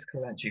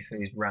 Typical entry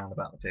fee is round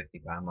about the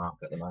 £50 mark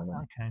at the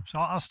moment. Okay, so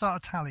I'll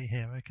start a tally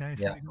here. Okay,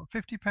 so Yeah. we've got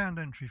 £50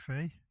 entry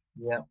fee.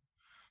 Yeah.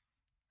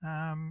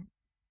 Um,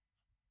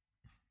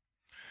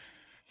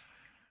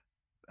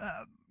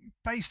 uh,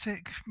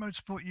 Basic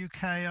Motorsport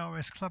UK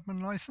RS Clubman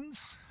license.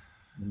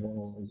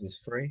 This is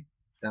free.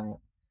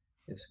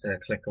 Just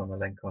click on the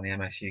link on the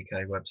MS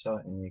UK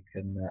website and you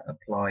can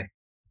apply,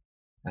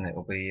 and it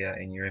will be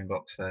in your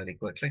inbox fairly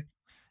quickly.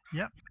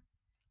 Yep,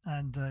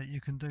 and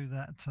you can do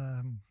that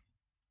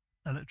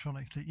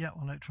electronically. Yep,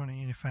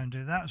 electronically in your phone.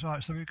 Do that.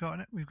 Right. So we've got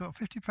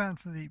 £50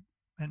 for the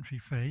entry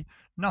fee.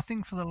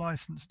 Nothing for the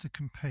license to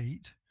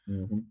compete.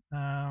 hmm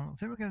I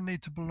think we're going to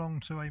need to belong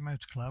to a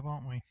motor club,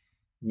 aren't we?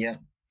 Yeah.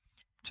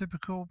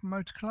 Typical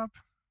motor club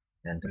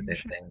 10 to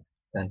membership 15,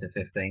 £10 to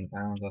 £15,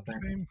 I think.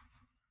 stream.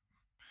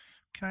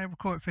 Okay, we'll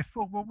call it 50.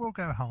 We'll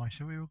go high,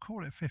 so we will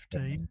call it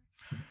 15.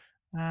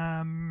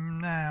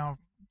 Now,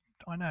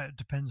 I know it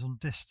depends on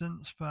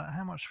distance, but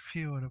how much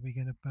fuel are we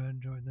going to burn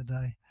during the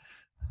day,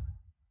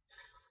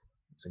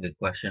 That's a good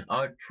question.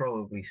 I'd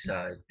probably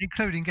say,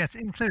 including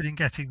getting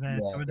there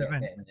yeah, to an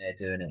event? getting there,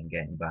 doing it, and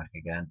getting back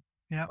again.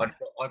 Yeah.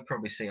 I'd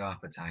probably see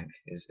half a tank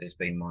has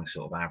been my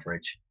sort of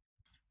average.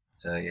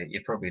 So yeah,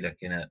 you're probably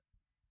looking at,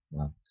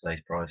 well, today's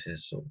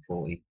prices sort of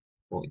 40,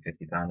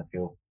 £50 of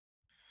fuel.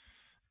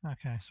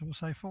 Okay, so we'll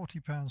say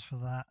 £40 for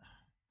that.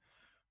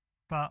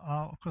 But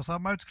of course, our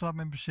motor club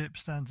membership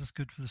stands us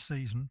good for the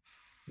season.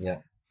 Yeah.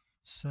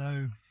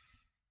 So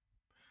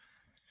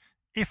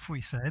if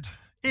we said,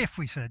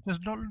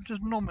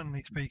 just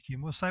nominally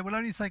speaking, we'll say we'll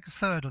only take a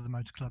third of the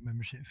motor club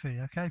membership fee,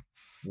 okay?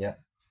 Yeah.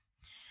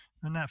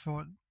 And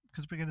therefore,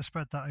 because we're going to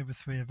spread that over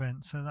 3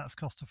 events, so that's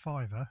cost a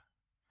fiver.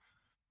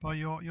 By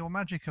your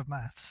magic of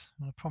maths,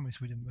 and I promise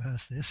we didn't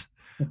rehearse this,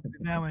 we've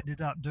now ended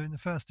up doing the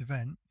first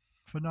event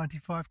for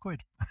 95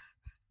 quid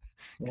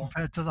Yeah,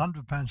 compared to the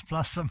 £100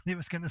 plus somebody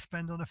was going to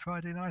spend on a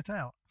Friday night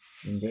out.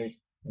 indeed.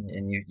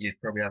 And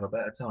you'd probably have a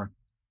better time.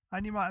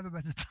 And you might have a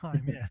better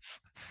time, yes.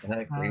 And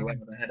hopefully you won't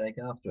have a headache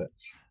after it.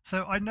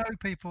 So I know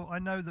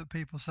that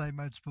people say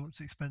motorsport's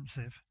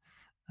expensive,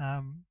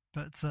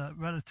 but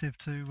relative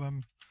to,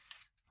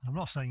 I'm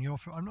not saying your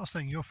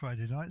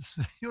Friday nights,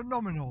 your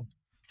nominal,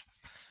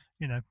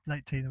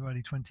 late teen or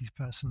early 20s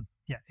person,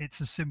 yeah, it's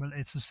a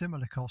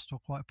similar cost, or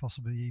quite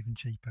possibly even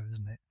cheaper,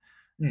 isn't it?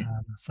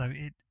 So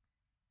it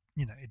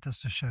does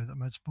just show that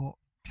motorsport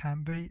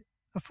can be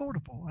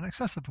affordable and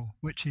accessible,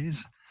 which is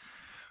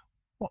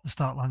what the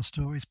Startline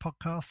Stories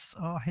podcasts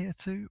are here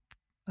to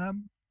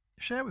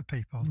share with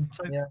people.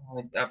 So Yeah,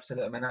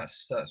 absolutely. I mean,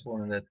 that's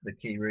one of the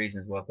key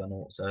reasons why I've done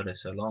Autosolo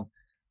so long.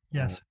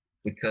 yes,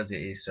 Because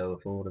it is so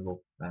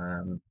affordable.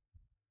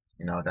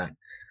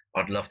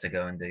 I'd love to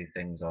go and do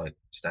things like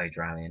stage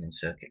rallying and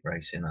circuit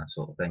racing, that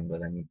sort of thing. But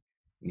then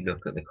you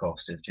look at the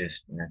cost of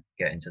just,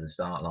 getting to the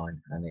start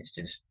line, and it's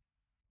just,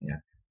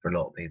 for a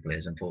lot of people, it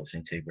is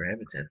unfortunately too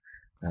prohibitive.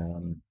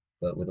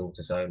 But with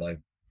Autosolo,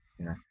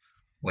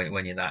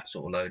 when you're that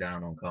sort of low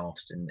down on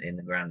cost in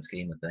the grand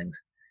scheme of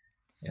things,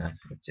 it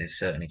is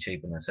certainly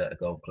cheaper than a set of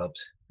golf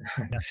clubs.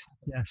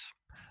 yes.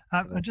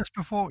 And just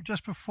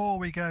before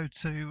we go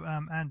to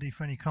Andy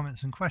for any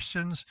comments and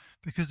questions,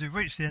 because we've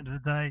reached the end of the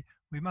day,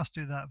 we must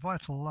do that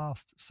vital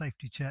last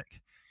safety check,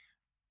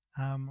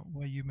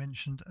 where you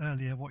mentioned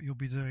earlier what you'll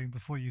be doing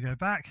before you go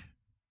back.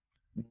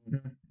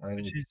 I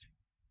would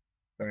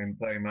very,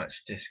 very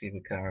much just give the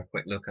car a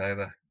quick look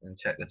over and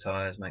check the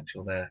tyres, make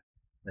sure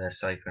they're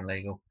safe and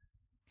legal.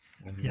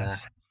 And yes.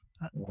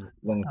 as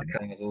long as the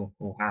car's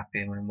all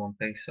happy and we're in one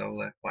piece,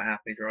 I'll quite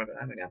happy drive it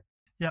home again.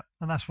 Yep,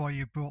 and that's why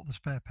you brought the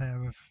spare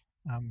pair of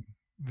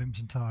rims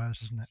and tyres,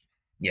 isn't it?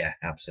 Yeah,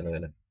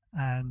 absolutely.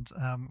 And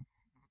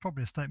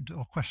probably a statement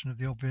or question of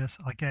the obvious,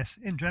 I guess.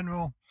 In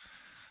general,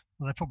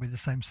 well, they're probably the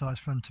same size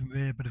front and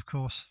rear, but of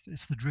course,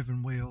 it's the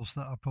driven wheels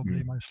that are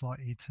probably most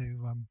likely to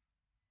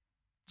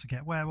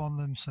get wear on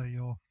them. So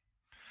your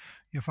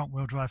front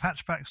wheel drive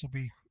hatchbacks will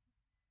be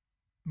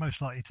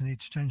most likely to need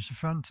to change the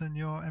front, and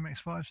your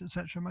MX-5s,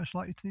 etc., most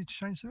likely to need to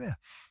change the rear.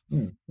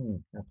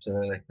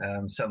 Absolutely.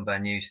 Some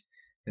venues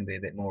can be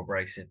a bit more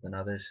abrasive than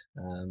others.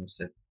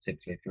 So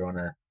typically, if you're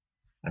on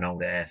an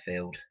old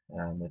airfield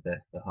with the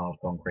hard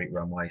concrete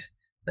runways,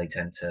 they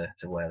tend to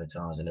wear the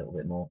tyres a little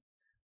bit more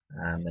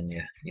than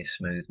your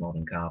smooth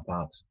modern car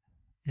parks.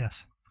 Yes.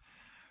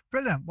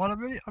 Brilliant. Well, I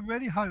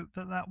really hope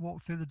that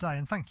walk through the day,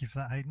 and thank you for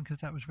that, Haydn, because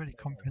that was really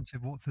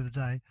comprehensive walk through the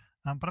day.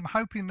 But I'm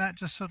hoping that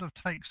just sort of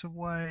takes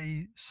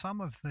away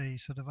some of the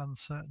sort of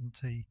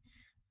uncertainty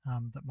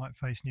that might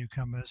face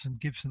newcomers and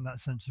gives them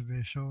that sense of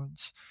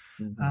reassurance.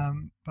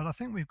 But I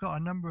think we've got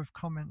a number of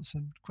comments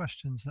and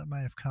questions that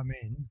may have come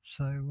in.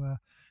 So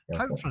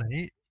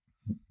hopefully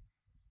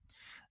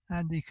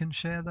Andy can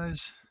share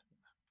those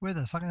with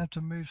us. I'm going to have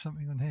to move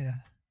something on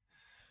here.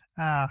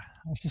 I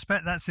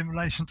suspect that's in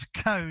relation to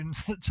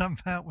cones that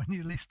jump out when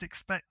you least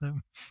expect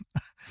them.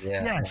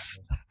 Yeah. Yes.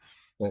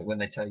 But when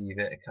they tell you you've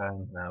hit a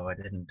cone, no, I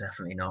didn't.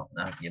 Definitely not.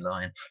 No, you're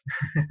lying.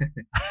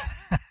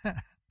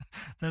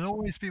 There'll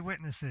always be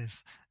witnesses.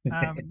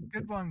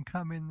 Good one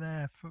come in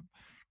there.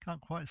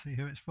 Can't quite see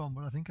who it's from,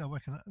 but I think I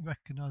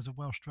recognise a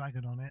Welsh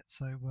dragon on it.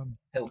 So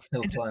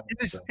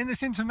in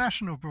this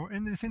international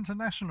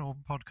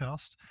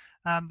podcast,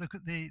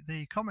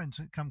 the comment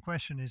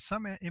question is: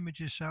 some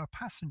images show a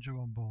passenger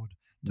on board.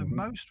 Do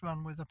most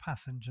run with a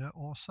passenger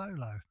or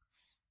solo?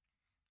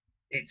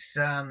 It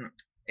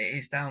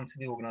is down to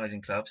the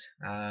organising clubs.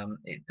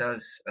 It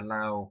does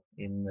allow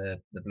in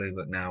the Blue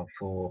Book now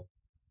for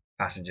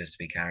passengers to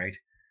be carried.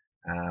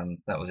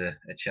 That was a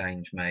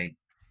change made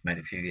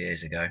a few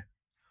years ago,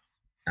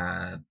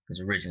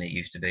 because originally it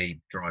used to be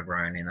driver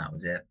only, and that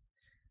was it.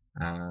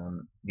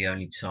 The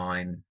only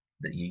time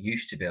that you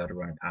used to be able to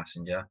run a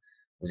passenger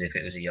was if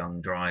it was a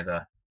young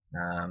driver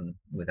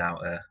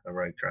without a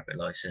road traffic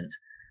license.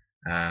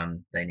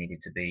 They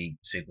needed to be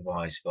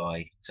supervised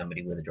by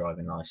somebody with a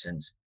driving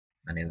license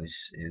and who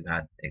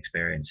had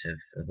experience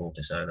of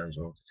autosolos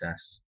or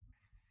autotests.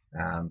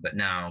 But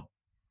now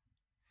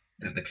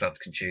the clubs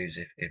can choose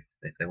if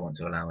they want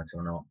to allow it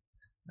or not.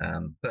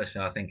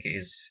 Personally, I think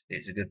it's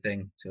a good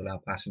thing to allow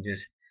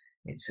passengers.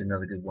 It's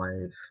another good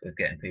way of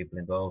getting people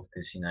involved,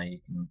 because you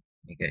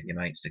get your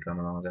mates to come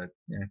along and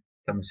go,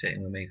 come and sit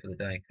in with me for the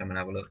day, come and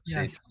have a look,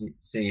 Yes.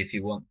 see if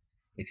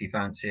you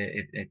fancy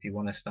it, if you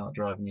want to start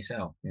driving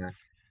yourself.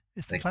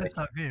 It's the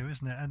close-up view,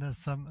 isn't it? And as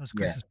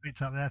Chris has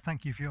picked up there,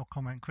 thank you for your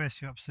comment,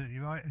 Chris. You're absolutely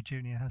right. A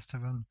junior has to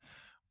run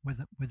with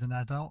an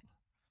adult.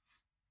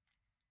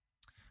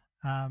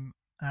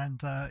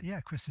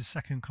 Chris's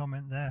second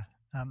comment there.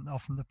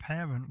 Often the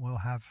parent will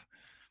have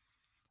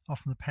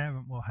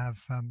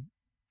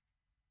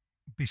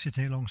be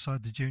sitting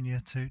alongside the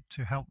junior to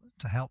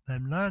help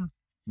them learn.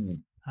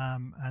 Mm.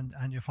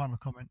 And your final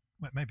comment,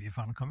 well, maybe your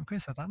final comment,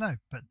 Chris, I don't know,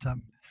 but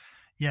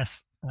yes,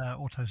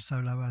 auto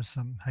solo, as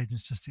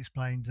Haydn's just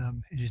explained,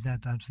 it is now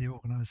down to the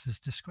organiser's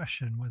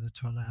discretion whether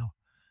to allow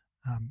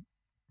um,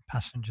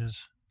 passengers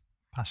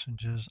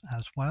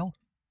as well.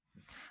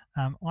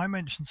 I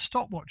mentioned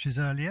stopwatches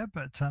earlier,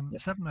 but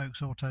Yep. Seven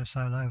Oaks Auto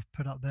Solo have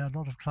put up there. A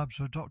lot of clubs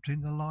are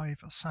adopting the live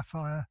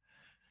Sapphire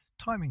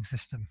timing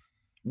system.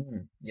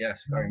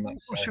 Yes, very much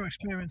What's so. your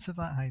experience of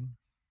that, Hayden?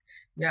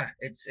 Yeah,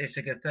 it's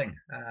a good thing.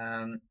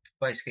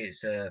 Basically,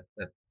 it's a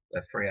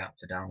free app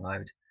to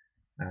download.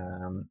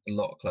 A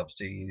lot of clubs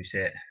do use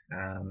it.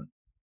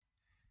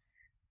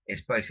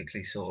 It's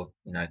basically sort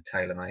of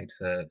tailor made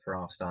for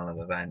our style of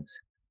event,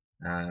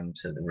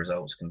 so the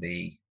results can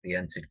be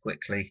entered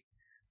quickly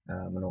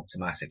and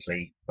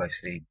automatically,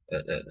 basically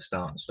at the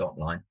start and stop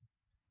line,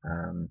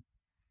 and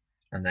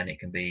then it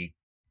can be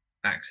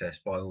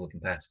accessed by all the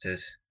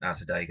competitors as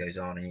the day goes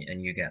on,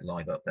 and you get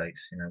live updates.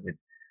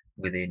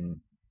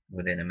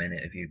 Within a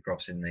minute of you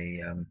crossing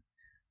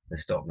the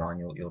stop line,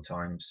 your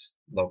time's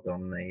logged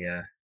on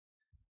the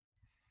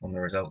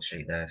results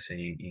sheet there, so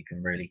you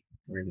can really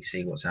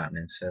see what's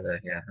happening. So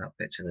yeah, that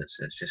picture that's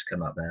just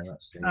come up there,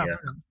 that's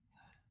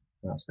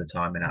the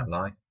timing Yeah. out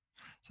live.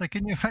 So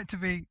can you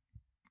effectively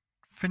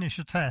finish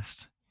a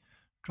test,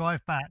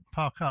 drive back,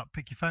 park up,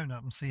 pick your phone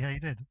up, and see how you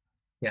did?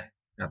 Yeah,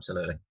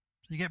 absolutely.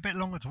 So you get a bit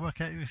longer to work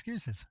out your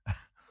excuses.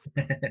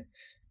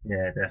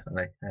 Yeah,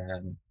 definitely.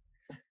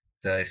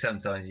 So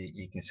sometimes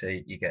you can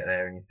see, you get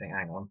there and you think,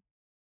 hang on,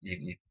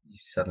 you've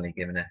suddenly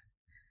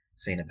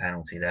seen a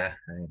penalty there,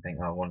 and you think,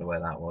 oh, I wonder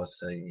where that was.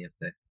 So you have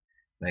to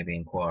maybe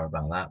inquire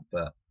about that.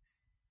 But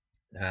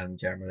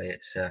generally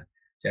it's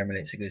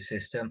a good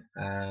system.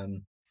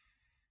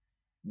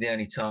 The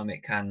only time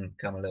it can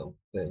come a little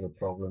bit of a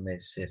problem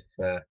is if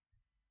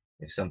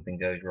something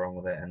goes wrong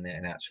with it and the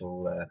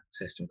actual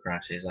system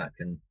crashes. That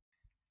can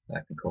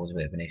cause a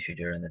bit of an issue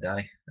during the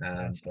day.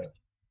 Yes. But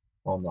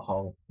on the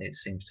whole, it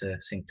seems to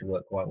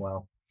work quite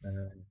well.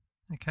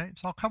 Okay,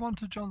 so I'll come on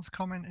to John's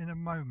comment in a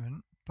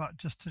moment, but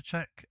just to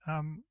check,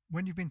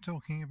 when you've been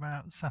talking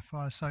about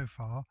Sapphire so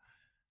far,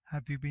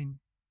 have you been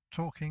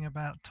talking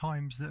about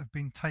times that have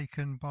been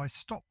taken by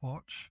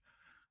stopwatch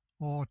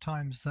or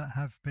times that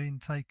have been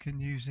taken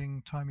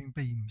using timing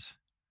beams?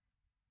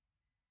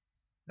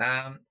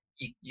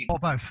 You Or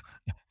both?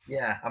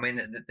 Yeah, I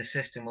mean the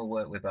system will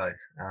work with both.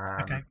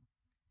 Okay.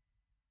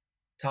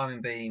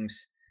 Timing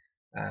beams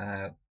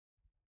uh,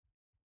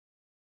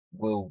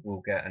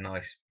 will get a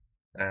nice,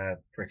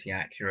 pretty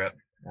accurate,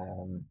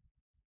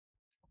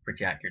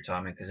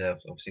 timing, because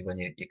obviously when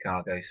your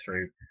car goes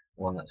through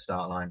one at the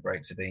start line,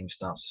 breaks the beam,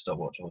 starts the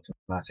stopwatch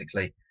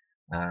automatically.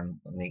 And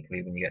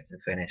equally, when you get to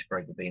the finish,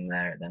 break the beam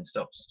there, it then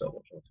stops the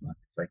stopwatch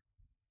automatically.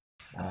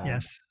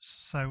 Yes.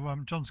 So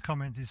John's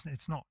comment is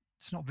it's not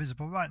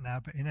visible right now,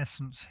 but in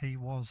essence he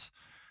was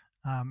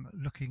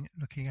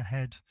looking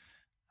ahead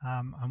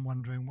and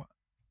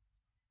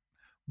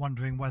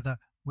wondering whether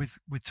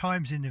with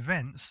times in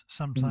events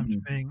sometimes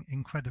Mhm. being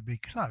incredibly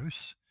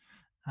close,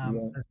 Yeah,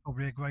 there's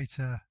probably a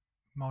greater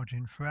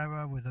margin for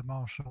error with a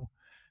marshal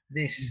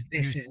this is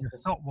using a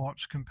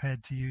stopwatch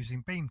compared to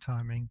using beam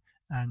timing.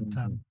 And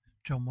mhm.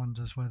 John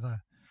wonders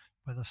whether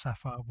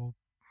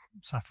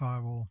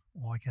Sapphire or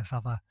I guess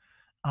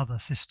other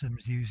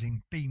systems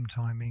using beam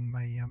timing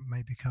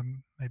may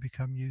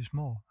become used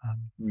more.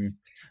 Mm.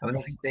 I mean,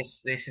 I think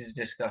this is a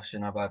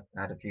discussion I've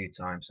had a few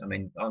times. I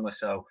mean, I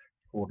myself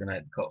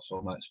coordinate the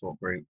Cotswold Motorsport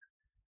Group,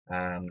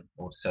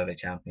 or Solo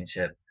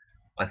Championship.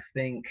 I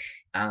think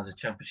as a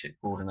championship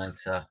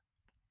coordinator,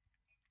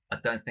 I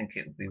don't think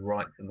it would be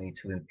right for me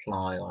to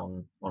imply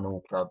on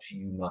all clubs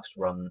you must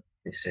run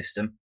this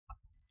system,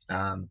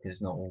 because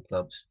not all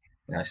clubs.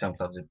 Some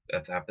clubs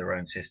have their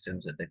own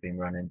systems that they've been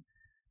running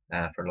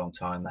for a long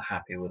time. They're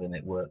happy with them.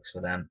 It works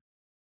for them.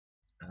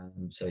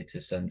 So to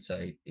then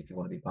say, if you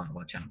want to be part of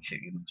our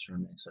championship, you must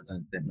run this. I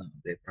don't think that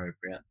would be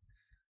appropriate.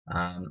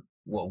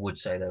 What I would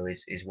say though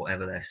is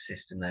whatever their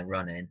system they're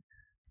running,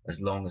 as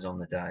long as on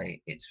the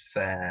day it's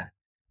fair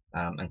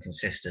and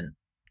consistent,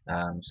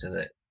 so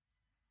that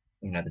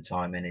the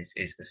timing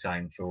is the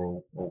same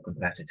for all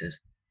competitors.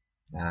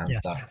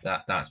 yes,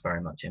 That's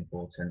very much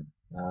important.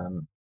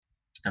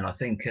 And I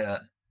think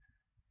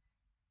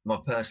my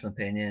personal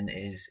opinion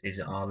is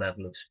at our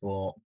level of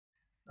sport,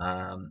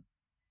 um,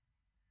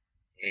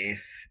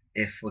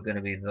 if we're going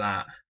to be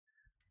that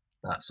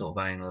sort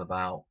of anal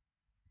about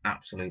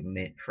absolute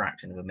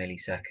fraction of a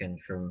millisecond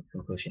from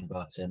pushing a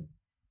button,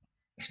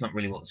 it's not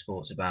really what the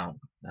sport's about.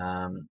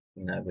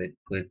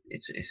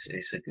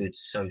 It's a good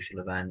social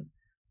event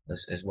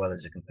as well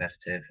as a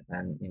competitive,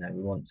 and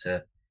we want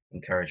to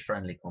encourage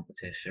friendly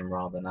competition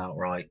rather than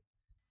outright,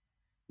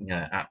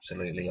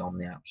 absolutely on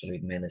the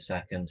absolute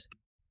millisecond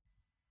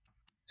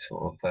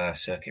sort of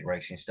circuit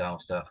racing style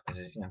stuff,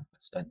 because I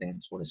just don't think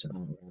that's what it's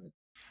about, really.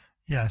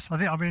 yes.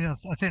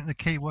 I think the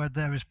key word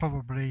there is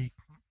probably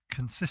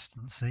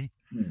consistency.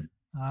 Hmm.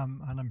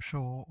 And I'm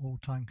sure all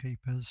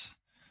timekeepers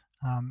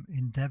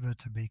endeavour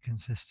to be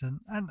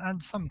consistent,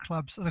 and some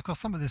clubs, and of course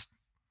some of the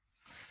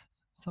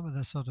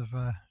sort of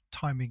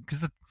timing,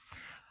 because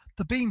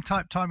the beam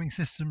type timing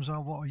systems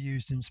are what are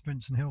used in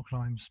sprints and hill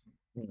climbs,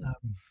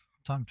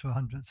 time to a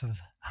hundredth of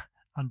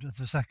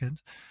a second.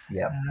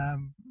 Yeah.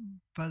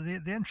 But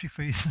the entry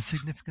fees are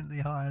significantly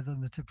higher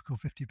than the typical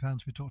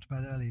 £50 we talked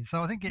about earlier.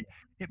 So I think it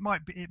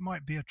might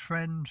be a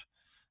trend.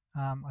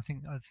 I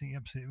think you're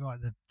absolutely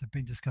right. There've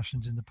been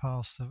discussions in the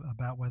past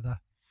about whether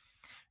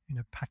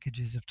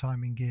packages of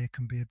timing gear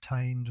can be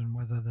obtained, and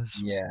whether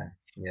Yeah.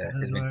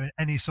 there are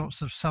any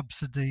sorts of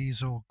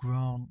subsidies or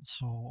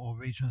grants or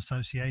regional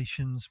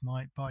associations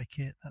might buy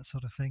kit, that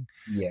sort of thing.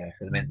 Yeah,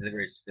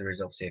 because there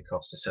is obviously a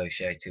cost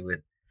associated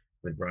with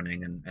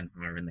running and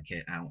hiring the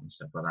kit out and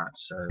stuff like that.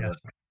 So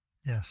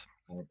Yes.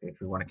 if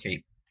we want to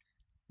keep,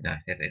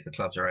 if the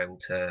clubs are able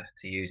to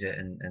use it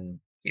and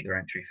keep their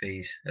entry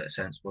fees at a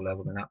sensible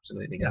level, then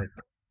absolutely go for it.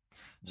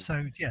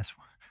 So yes,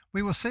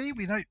 we will see.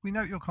 We note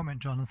your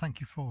comment, John, and thank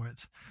you for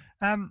it.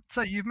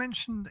 So you've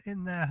mentioned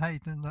in there,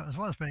 Haydn, that as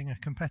well as being a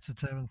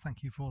competitor, and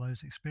thank you for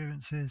those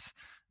experiences,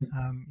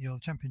 you're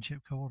the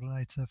championship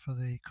coordinator for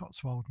the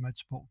Cotswold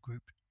Motorsport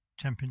Group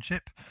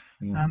Championship.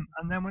 And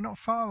then we're not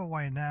far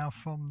away now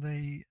from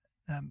the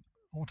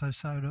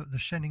Autosolo at the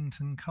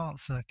Shennington Kart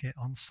Circuit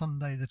on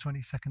Sunday, the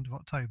 22nd of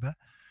October.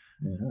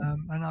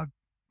 And I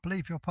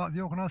believe you're part of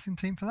the organising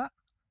team for that?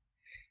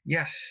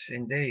 Yes,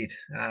 indeed.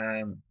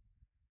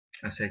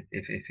 I said,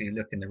 if you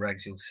look in the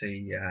regs, you'll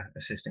see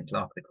assistant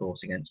clerk of the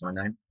course against my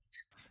name.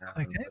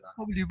 Okay.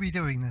 What will you be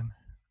doing then?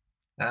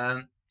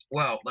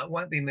 Well, that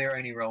won't be my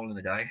only role in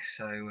the day.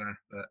 So,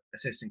 but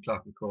assistant clerk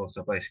of the course,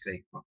 I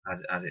basically,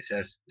 as it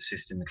says,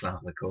 assisting the clerk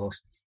of the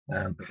course,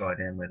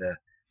 providing him with a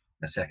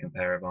second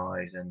pair of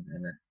eyes and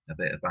a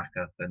bit of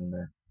backup and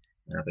a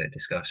bit of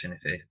discussion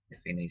if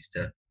he needs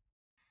to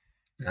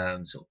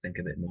sort of think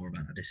a bit more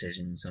about a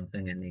decision or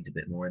something and needs a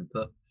bit more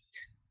input.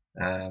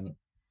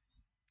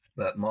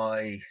 But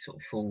my sort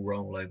of full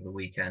role over the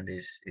weekend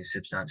is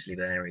substantially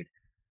varied.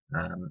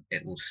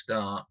 It will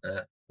start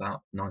at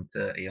about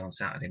 9:30 on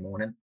Saturday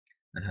morning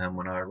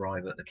when I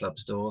arrive at the club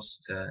stores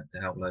to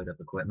help load up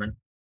equipment.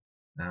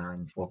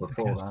 Or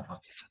before that,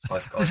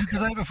 this is the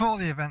day before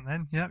the event,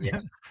 then. Yeah.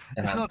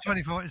 It's not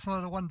 24. It's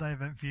not a one-day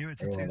event for you.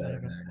 It's a two-day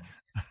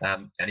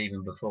event. And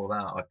even before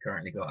that, I've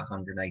currently got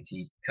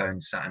 180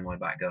 cones sat in my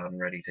back garden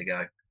ready to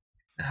go.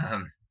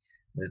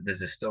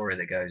 There's a story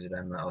that goes with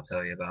them that I'll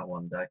tell you about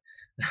one day.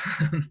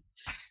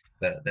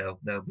 But they'll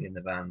be in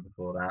the van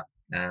before that.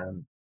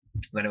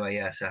 But anyway,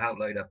 yeah. So help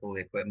load up all the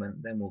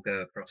equipment, then we'll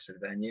go across to the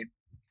venue,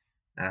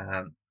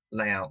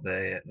 lay out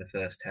the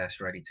first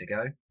test ready to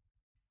go.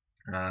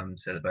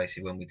 So that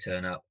basically when we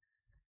turn up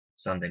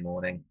Sunday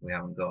morning, we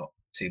haven't got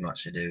too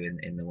much to do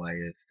in the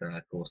way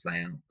of course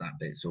layout. That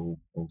bit's all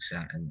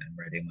set and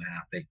ready, and we're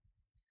happy.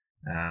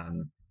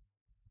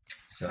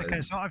 So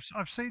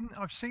I've seen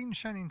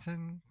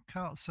Shennington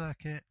Kart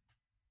Circuit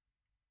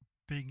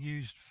being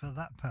used for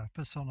that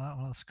purpose on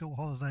a school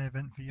holiday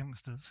event for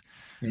youngsters.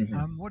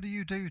 What do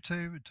you do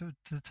to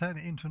turn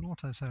it into an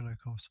Autosolo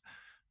course?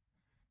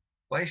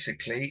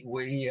 Basically,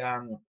 we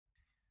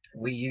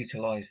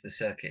utilise the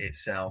circuit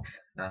itself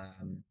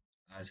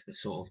as the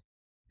sort of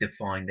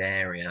defined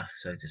area,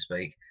 so to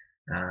speak,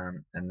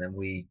 and then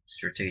we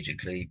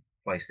strategically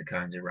place the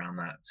cones around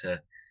that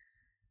to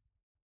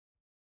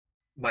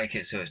make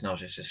it so it's not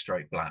just a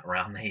straight flat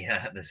around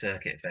the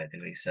circuit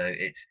effectively. So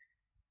it's,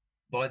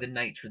 by the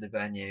nature of the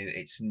venue,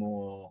 it's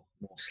more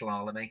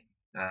slalomy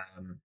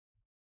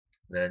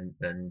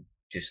than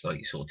just like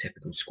your sort of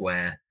typical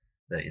square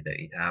that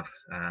you'd have.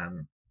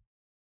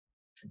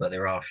 But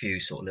there are a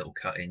few sort of little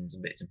cut-ins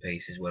and bits and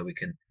pieces where we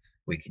can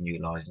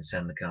utilise and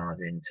send the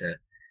cars in to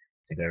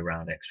go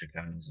around extra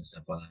cones and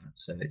stuff like that.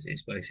 So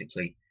it's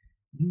basically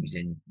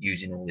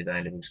using all the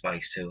available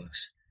space to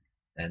us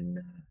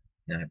and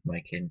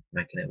making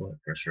it work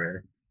for us,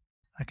 really.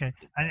 Okay,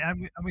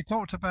 and we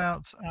talked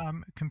about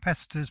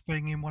competitors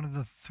being in one of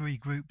the three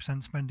groups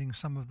and spending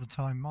some of the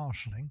time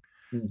marshalling.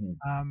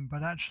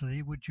 But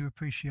actually, would you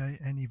appreciate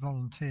any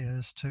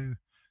volunteers to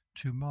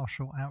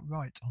marshal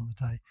outright on the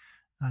day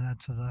and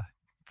add to the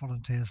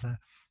volunteers there?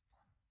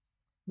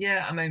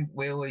 Yeah, I mean,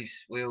 we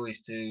always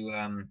do.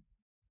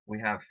 We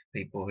have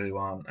people who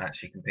aren't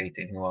actually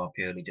competing, who are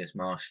purely just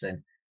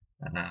marshalling.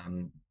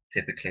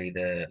 Typically,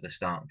 the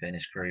start and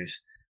finish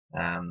crews,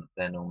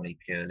 they're normally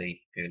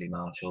purely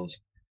marshals.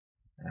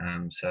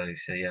 So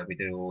yeah, we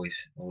do always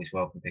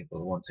welcome people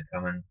who want to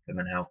come and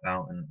help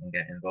out and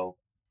get involved.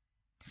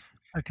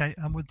 Okay,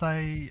 and would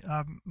they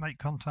make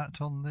contact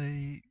on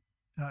the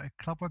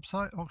club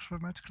website,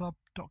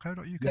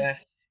 oxfordmotorclub.co.uk?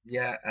 Yes,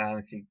 yeah.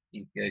 If you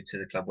go to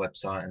the club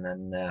website and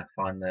then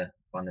find the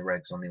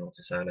regs on the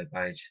Autosolo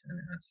page, and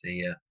that's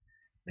the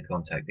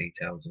contact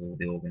details of all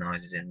the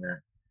organisers in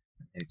there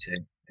who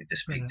to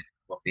speak to,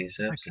 offer your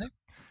services. Okay.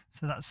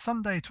 So that's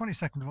Sunday,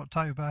 22nd of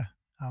October,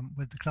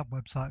 with the club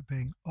website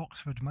being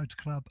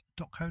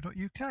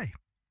oxfordmotorclub.co.uk.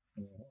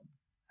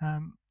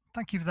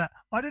 Thank you for that.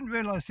 I didn't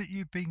realise that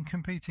you've been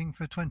competing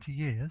for 20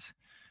 years.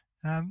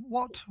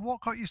 What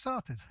got you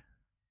started?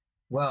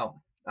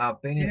 Well,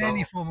 I've been in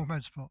any involved. form of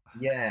motorsport?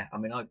 Yeah, I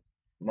mean, I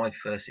my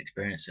first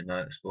experience in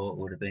motorsport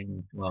would have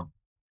been, well,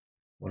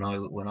 when I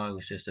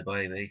was just a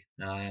baby,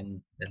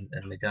 and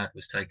my dad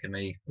was taking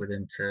me with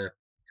him to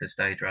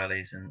stage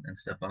rallies and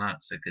stuff like that.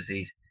 So because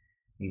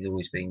he's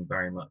always been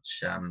very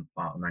much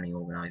part of many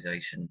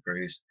organisation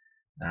crews,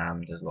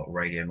 does a lot of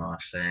radio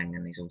marshalling,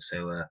 and he's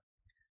also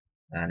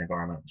an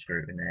environmental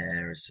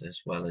scrutineer as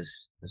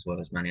well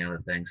as many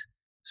other things.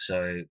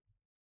 So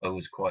I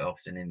was quite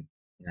often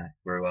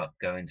grew up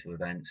going to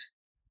events,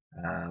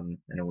 and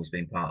always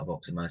been part of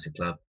Automotive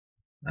Club.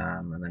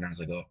 And then as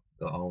I got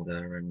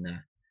older and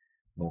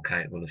more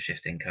capable of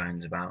shifting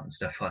cones about and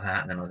stuff like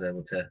that, and then I was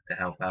able to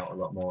help out a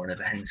lot more in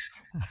events.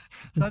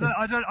 So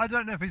I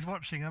don't know if he's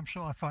watching. I'm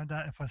sure I find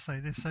out if I say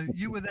this. So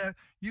you were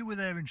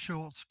there in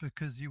shorts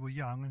because you were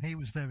young, and he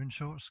was there in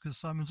shorts because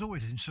Simon's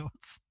always in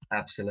shorts.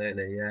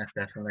 Absolutely, yeah,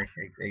 definitely.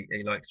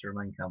 He likes to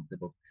remain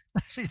comfortable.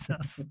 He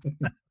does.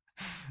 So,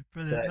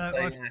 Brilliant. No, so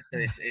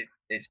yeah, so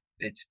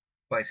it's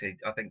basically,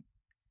 I think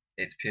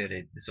it's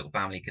purely the sort of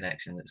family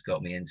connection that's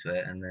got me into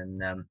it, and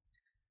then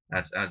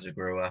as I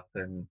grew up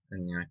and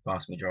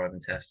passed my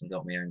driving test and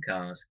got my own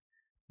cars,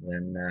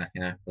 then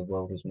the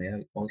world was my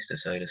oyster,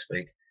 so to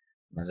speak.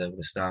 I was able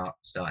to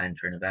start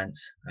entering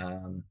events.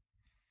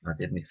 I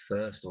did my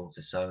first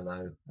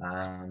Autosolo,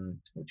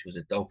 which was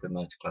a Dolphin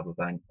Motor Club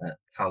event at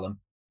Culham,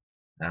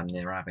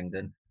 near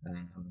Abingdon.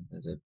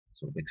 There's a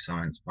sort of big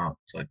science park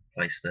type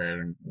place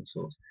there, and all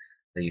sorts.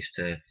 They used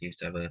to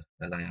have a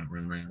layout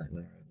room there that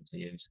we were able to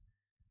use.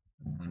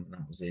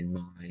 That was in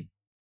my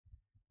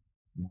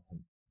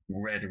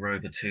Red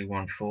Rover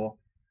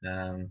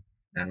 214,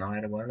 and I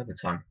had a whale of a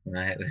time.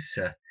 It was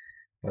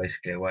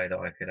basically a way that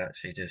I could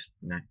actually just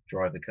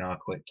drive the car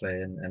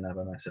quickly and have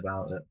a mess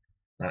about at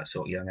that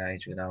sort of young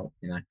age without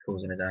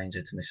causing a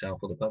danger to myself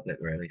or the public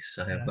really.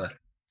 So yes,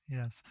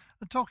 yes.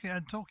 And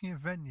talking of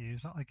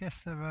venues, I guess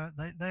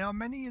they are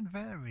many and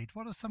varied.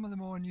 What are some of the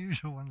more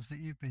unusual ones that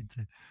you've been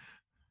to?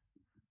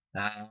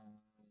 um,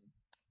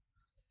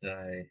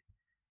 so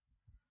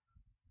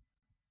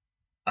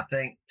I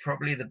think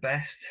probably the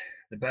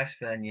best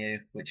venue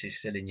which is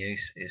still in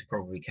use is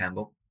probably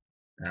Campbell,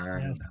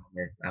 Yes,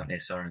 out near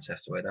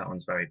Cirencester way. That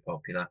one's very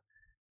popular.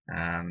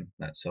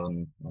 That's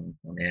on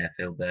the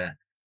airfield there.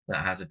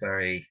 That has a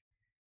very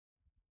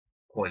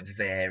quite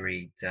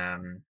varied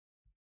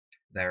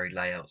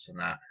layouts on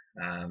that.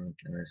 And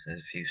there's a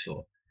few sort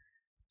of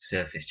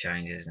surface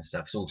changes and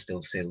stuff. It's all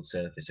still sealed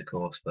surface, of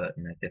course, but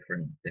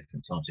different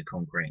types of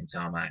concrete and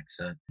tarmac.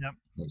 So yep,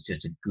 it's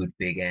just a good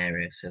big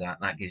area. So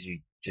that gives you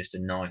just a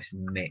nice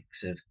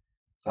mix of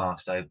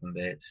fast open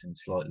bits and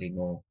slightly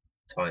more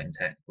tight and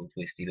technical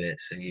twisty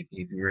bits. So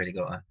you've really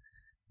got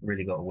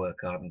to work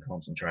hard and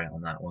concentrate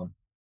on that one.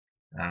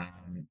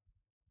 Um,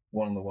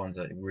 One of the ones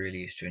that I really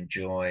used to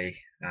enjoy,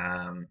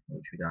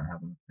 which we don't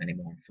have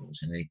anymore,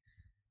 unfortunately,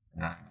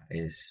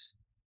 is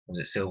was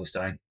at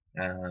Silverstone.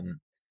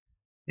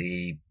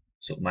 The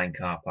sort of main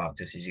car park,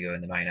 just as you go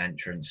in the main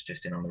entrance,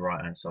 just in on the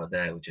right hand side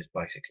there, which is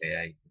basically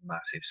a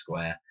massive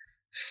square.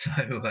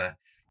 So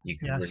you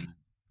could yes, really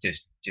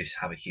just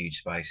have a huge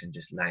space and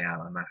just lay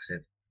out a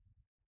massive,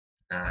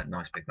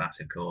 nice big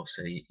massive course.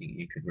 So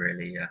you could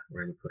really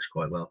push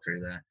quite well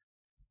through there.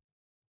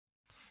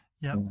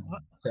 yep.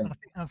 So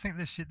I think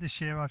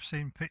this year I've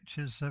seen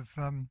pictures of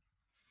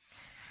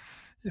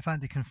if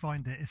Andy can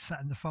find it, it's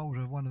sat in the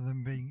folder. One of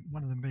them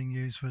being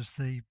used was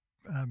the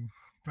um,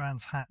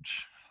 Brands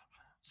Hatch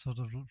sort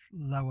of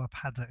lower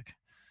paddock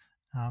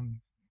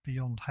um,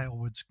 beyond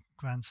Halewood's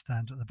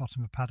grandstand at the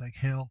bottom of Paddock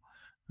Hill,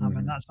 and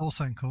mhm. that's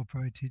also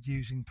incorporated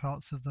using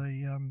parts of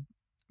the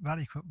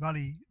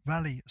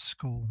rally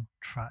school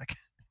track.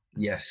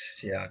 Yes,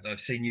 yeah,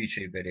 I've seen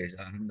YouTube videos.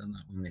 I haven't done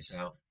that one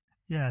myself.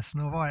 Yes,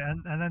 nor have I.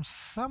 And then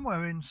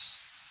somewhere in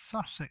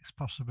Sussex,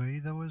 possibly,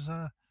 there was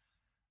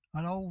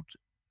an old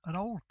an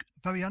old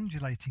very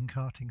undulating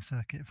karting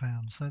circuit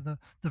found. So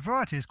the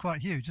variety is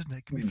quite huge, isn't it?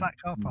 It can be flat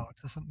car Mm. park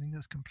to something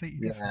that's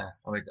completely different.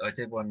 Yeah, I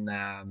did one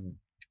a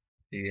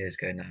few years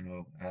ago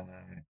now,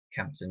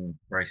 Campton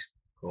Race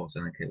Course,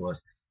 I think it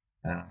was.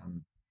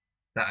 Um,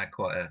 that had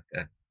quite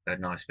a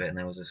nice bit, and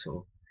there was a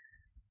sort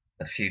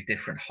of a few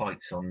different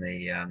heights on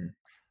the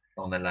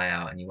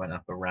layout, and you went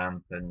up a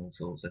ramp and all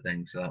sorts of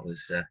things. So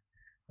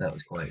that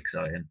was quite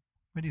exciting.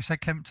 When you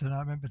said Kempton, I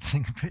remember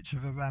seeing a picture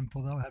of a ramp,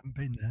 although I haven't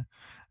been there.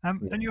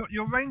 And Yeah,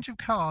 your range of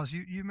cars,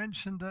 you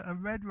mentioned a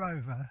Red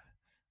Rover,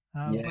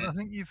 but yeah, I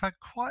think you've had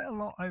quite a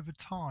lot over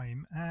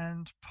time,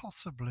 and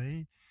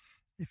possibly,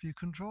 if you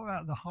can draw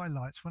out the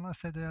highlights, when I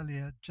said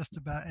earlier just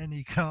about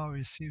any car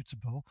is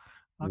suitable,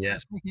 I yeah.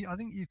 was thinking, I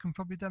think you can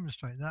probably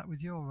demonstrate that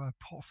with your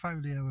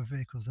portfolio of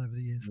vehicles over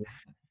the years.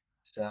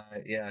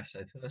 Yeah.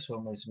 So first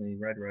one was my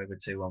Red Rover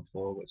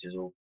 214, which is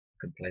all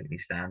completely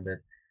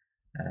standard.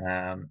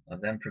 I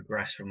then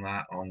progressed from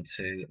that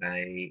onto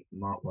a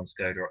Mark One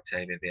Skoda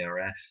Octavia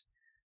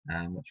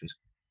VRS, which was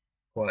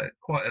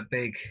quite a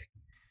big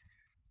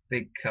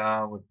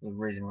car with a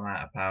reasonable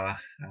amount of power,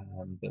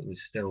 but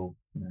was still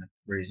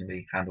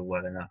reasonably handled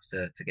well enough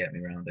to get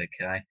me around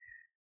okay.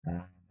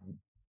 Um,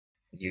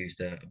 used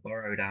a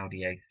borrowed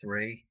Audi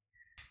A3.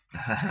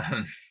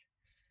 I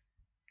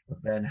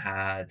then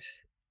had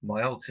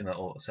my ultimate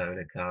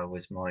Autosolo car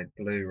was my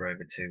blue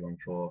Rover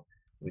 214,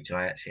 which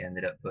I actually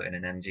ended up putting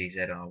an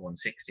MGZR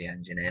 160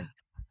 engine in,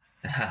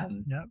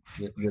 Yep.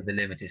 with the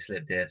limited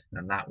slip diff,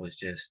 and that was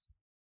just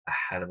a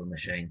hell of a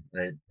machine.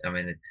 I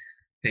mean, the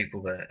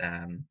people that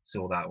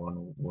saw that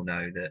one will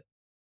know that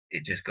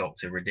it just got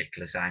to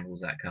ridiculous angles,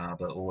 that car,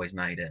 but always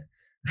made it.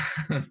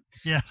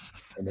 Yes.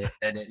 And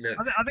it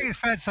looked. I think it's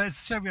fair to say,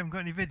 it's a shame we haven't got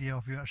any video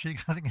of you actually,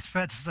 'cause I think it's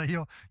fair to say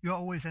you're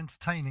always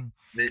entertaining.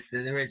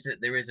 There is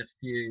a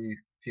few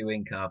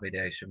in-car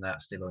videos from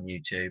that still on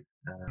YouTube.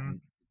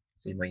 Mm.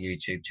 See my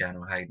YouTube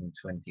channel, Haydn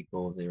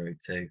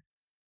 2402.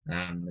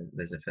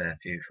 There's a fair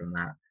few from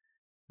that.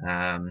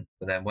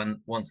 But then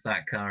once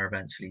that car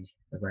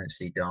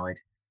eventually died,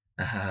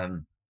 I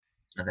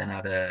then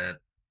had a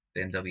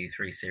BMW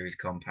 3 Series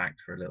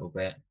compact for a little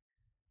bit.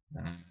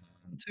 Um,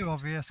 Too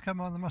obvious. Come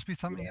on, there must be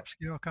something yeah,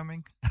 obscure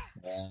coming.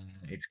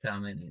 it's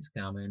coming.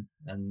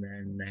 And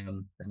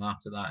then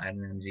after that, I had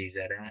an MG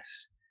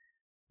ZS,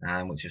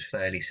 which was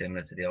fairly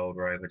similar to the old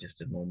Rover,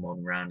 just a more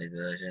modern rounded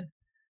version.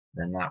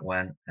 Then that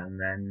went, and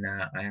then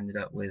I ended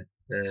up with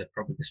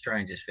probably the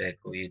strangest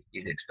vehicle you'd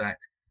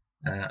expect,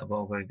 a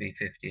Volvo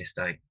V50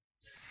 Estate.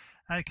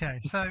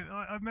 Okay, so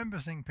I remember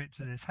seeing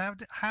pictures of this.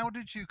 How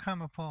did you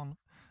come upon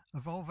a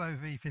Volvo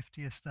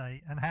V50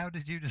 Estate, and how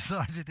did you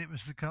decide that it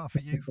was the car for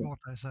you for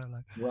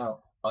Autosolo?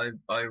 Well, I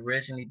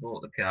originally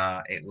bought the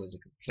car. It was a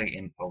complete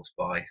impulse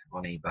buy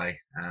on eBay.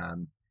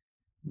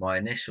 My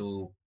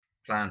initial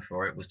plan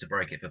for it was to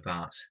break it for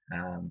parts,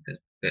 because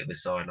a bit of a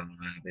sideline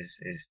I have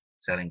is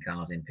selling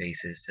cars in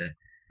pieces to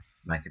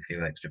make a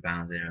few extra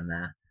pounds here and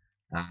there.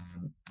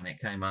 And it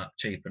came up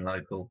cheap and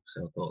local,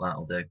 so I thought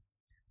that'll do.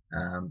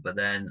 But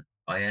then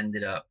I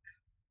ended up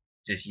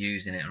just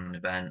using it on an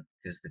event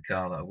because the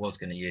car that I was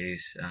going to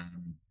use,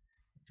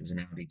 which was an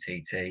Audi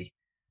TT,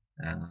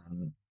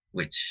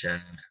 which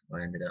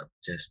I ended up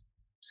just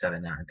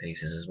selling that in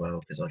pieces as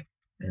well because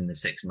in the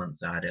 6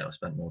 months I had it, I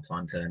spent more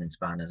time turning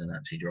spanners and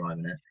actually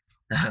driving it.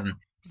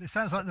 But it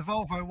sounds like the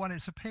Volvo won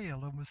its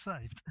appeal and was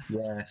saved.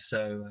 Yeah,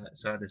 so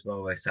I had this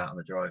Volvo sat on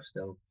the drive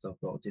still, so I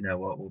thought, you know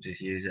what, we'll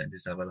just use it and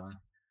just have a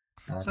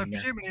laugh. So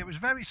presumably it was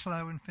very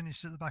slow and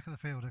finished at the back of the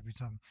field every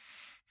time.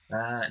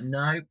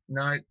 No,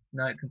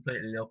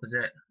 completely the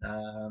opposite.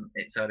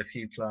 It's had a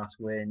few class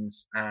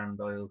wins, and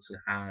I also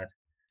had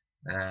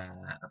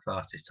a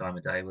fastest time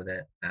of day with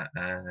it at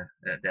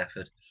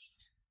Deptford,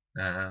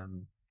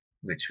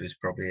 which was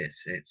probably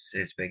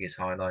its biggest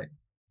highlight.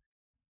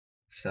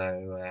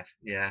 So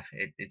yeah,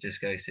 it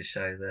just goes to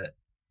show that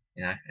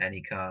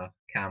any car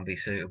can be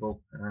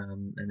suitable,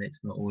 and it's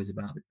not always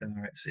about the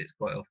car. It's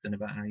quite often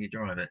about how you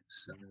drive it.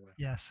 So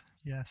Yes,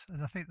 yes,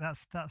 and I think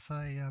that's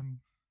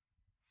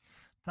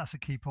a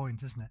key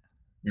point, isn't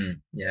it?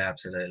 yeah,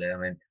 absolutely. I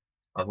mean,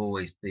 I've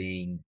always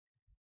been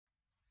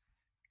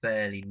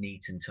fairly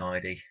neat and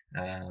tidy,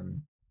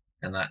 and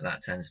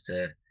that tends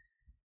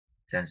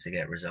to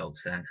get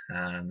results. Then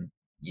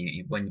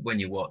when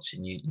you watch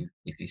and you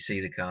if you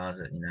see the cars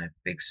that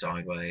big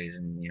sideways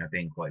and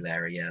being quite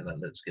leery, yeah, that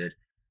looks good.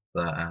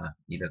 But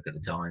you look at the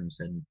times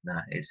and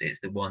it's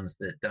the ones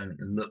that don't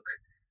look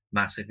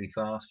massively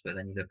fast, but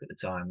then you look at the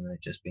time and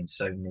they've just been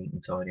so neat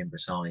and tidy and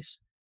precise,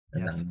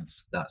 and Yes, then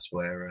that's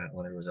where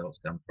the results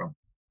come from.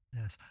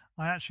 yes.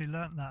 I actually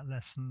learnt that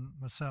lesson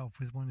myself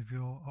with one of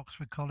your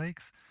Oxford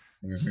colleagues.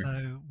 Hmm.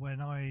 So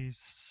when I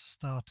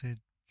started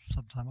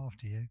sometime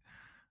after you,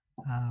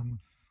 um,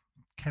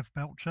 Kev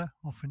Belcher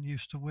often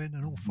used to win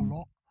an awful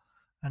lot,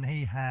 and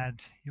he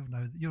had you'll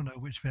know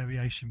which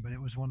variation, but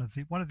it was one of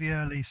the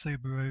early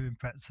Subaru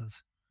Imprezas.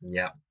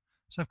 Yeah.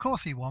 So of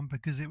course he won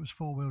because it was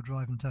four-wheel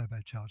drive and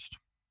turbocharged.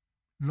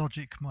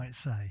 Logic might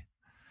say.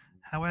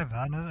 However,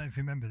 and I don't know if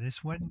you remember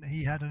this, when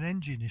he had an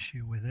engine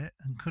issue with it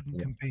and couldn't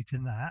Yeah. compete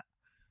in that,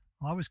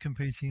 I was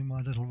competing in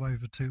my little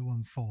Rover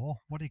 214.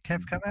 What did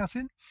Kev come out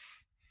in? Do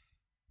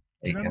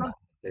He you came remember? out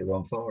with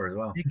 214 as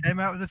well. He came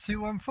out with a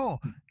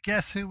 214.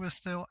 Guess who was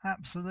still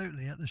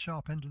absolutely at the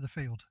sharp end of the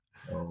field?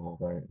 Oh,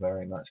 very,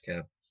 very much,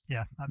 Kev.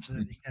 Yeah,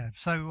 absolutely, Kev.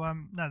 So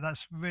no,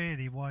 that's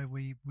really why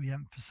we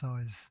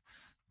emphasise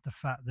the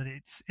fact that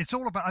it's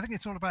all about. I think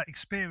it's all about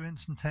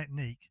experience and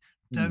technique.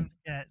 Mm, Don't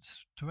get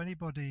to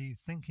anybody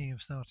thinking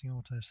of starting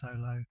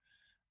Autosolo.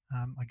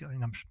 I'm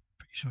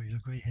pretty sure you'll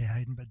agree here,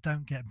 Hayden. But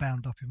don't get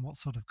bound up in what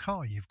sort of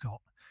car you've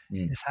got.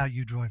 mm. It's how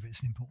you drive it.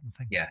 It's an important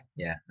thing.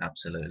 Yeah,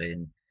 absolutely.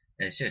 And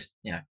it's just,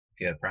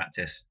 pure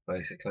practice,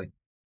 basically.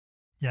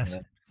 You Yes,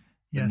 know,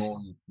 yes,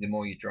 the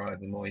more you drive,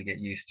 the more you get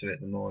used to it,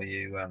 the more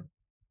you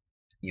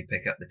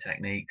pick up the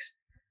techniques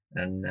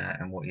and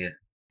what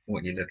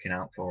you're looking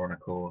out for on a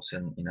course,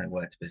 and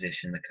where to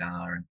position the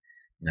car, and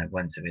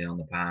when to be on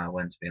the power,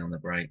 when to be on the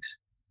brakes.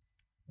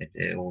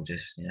 It all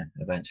just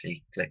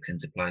eventually clicks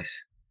into place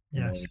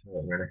the more yes. you do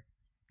it, really.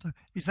 So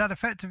is that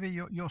effectively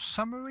your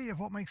summary of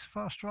what makes a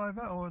fast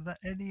driver, or are there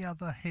any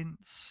other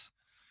hints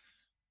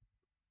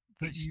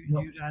that It's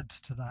not. you'd add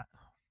to that?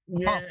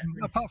 Apart Yeah,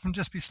 from apart from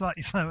just be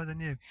slightly slower than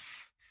you.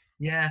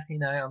 Yeah,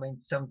 I mean,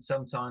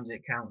 sometimes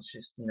it counts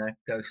just,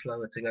 go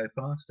slower to go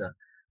faster.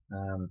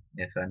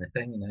 If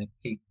anything,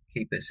 keep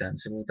it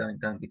sensible.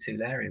 Don't be too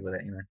leery with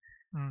it.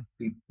 Mm,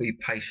 Be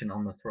patient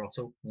on the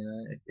throttle.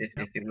 yep.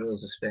 If your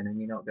wheels are spinning,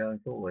 you're not going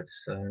forward.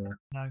 So,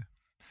 No.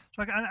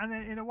 So, and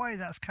in a way,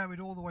 that's carried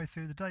all the way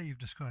through the day you've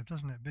described,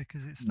 doesn't it?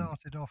 Because it mm,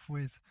 started off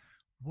with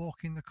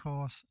walking the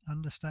course,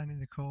 understanding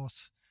the course,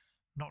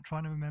 not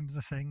trying to remember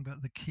the thing,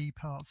 but the key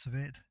parts of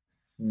it.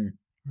 mm,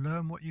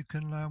 Learn what you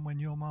can learn when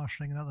you're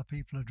marshalling and other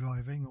people are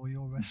driving or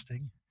you're mm.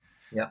 resting,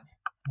 Yeah,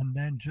 and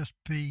then just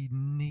be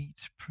neat,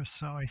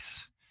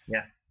 precise,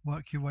 yeah,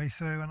 work your way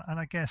through. And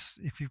I guess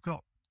if you've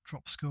got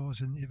drop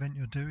scores in the event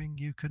you're doing,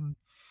 you can,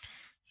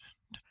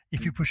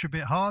 if you mm, push a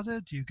bit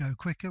harder, do you go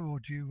quicker or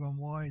do you run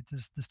wide?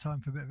 There's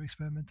time for a bit of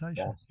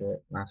experimentation. that's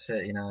it. That's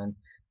it.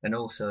 And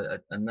also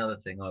another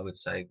thing I would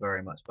say,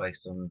 very much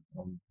based on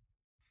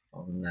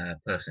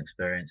personal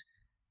experience,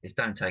 is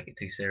don't take it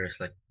too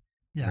seriously.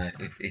 Yes.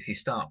 If you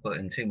start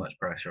putting too much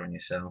pressure on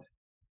yourself,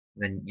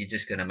 then you're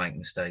just going to make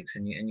mistakes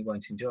and you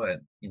won't enjoy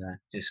it.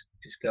 Just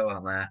go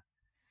out there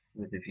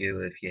with the view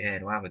of you're here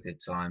to have a good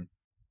time,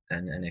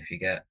 and if you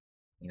get,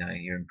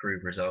 your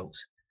improved results,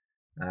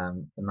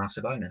 then that's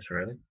a bonus,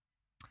 really.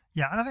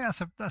 Yeah, and I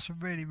think that's a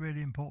really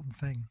really important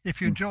thing. If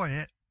you Mm, enjoy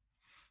it,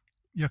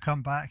 you'll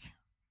come back,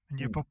 and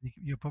mm,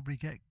 you'll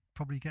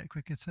probably get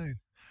quicker too.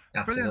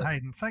 Brilliant, absolutely.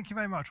 Hayden. Thank you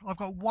very much. I've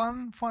got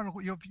one final.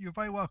 You're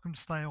very welcome to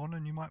stay on,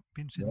 and you might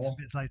be interested in Yeah, some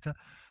bits later.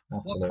 One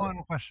absolutely.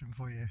 final question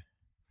for you.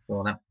 Go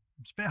on now.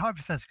 It's a bit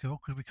hypothetical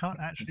because we can't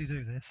actually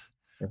do this.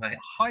 Right.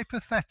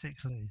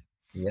 Hypothetically,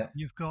 Yeah.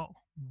 you've got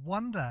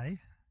one day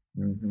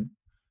Mm-hmm.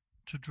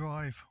 to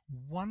drive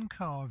one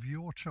car of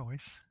your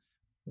choice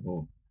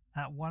Ooh.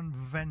 at one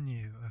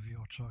venue of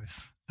your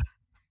choice.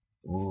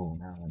 Ooh,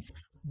 no.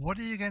 What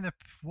are you going to?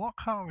 What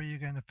car are you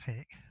going to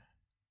pick,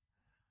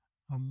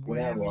 and You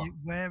know what?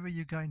 where are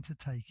you going to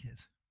take it?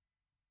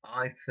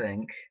 I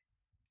think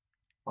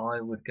I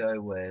would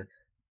go with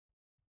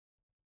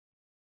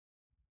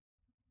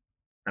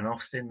an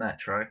Austin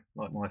Metro,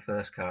 like my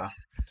first car,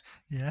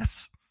 Yes,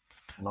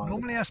 and I would.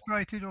 normally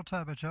aspirated or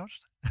turbocharged.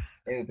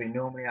 It would be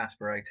normally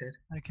aspirated.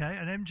 Okay,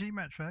 an MG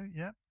Metro.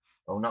 Yeah.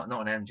 Oh, not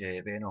an MG.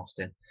 It'd be an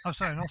Austin. Oh,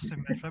 sorry, an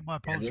Austin Metro. My Yeah,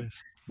 apologies.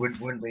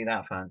 wouldn't be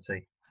that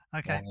fancy.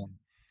 Okay. Um,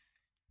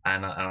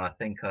 and I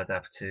think I'd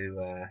have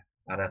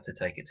to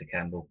take it to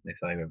Campbell, my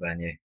favourite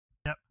venue,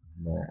 Yep.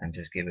 and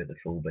just give it the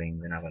full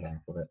beans and have a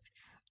laugh with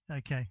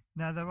Okay.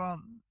 Now there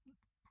aren't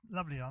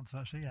lovely answer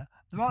actually. Yeah,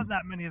 there aren't it.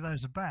 that many of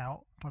those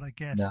about, but I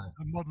guess No.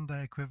 a modern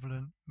day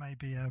equivalent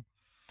maybe a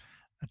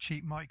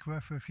cheap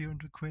micro for a few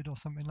 £100 or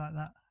something like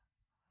that.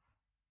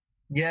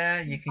 Yeah,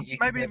 you can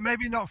Maybe get.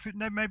 maybe not for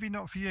no, maybe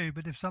not for you,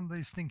 but if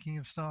somebody's thinking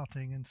of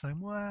starting and saying,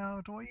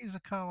 "Well, do I use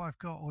a car I've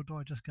got, or do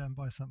I just go and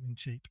buy something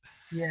cheap?"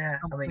 Yeah,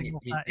 I mean, Something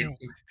of that ilk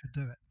could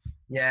do it.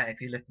 yeah, if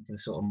you're looking for the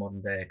sort of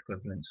modern day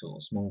equivalent sort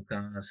of small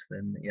cars,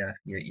 then yeah,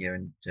 you're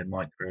into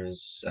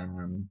micros,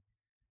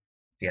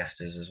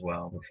 Fiestas as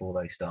well before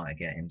they started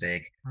getting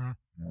big. Mm,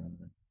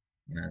 Um,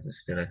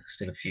 there's still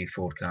a few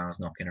Ford cars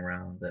knocking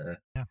around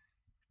yeah,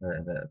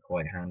 that are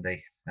quite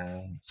handy.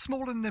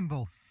 small and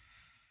nimble.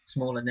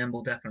 Small and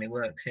nimble definitely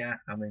works. Yeah,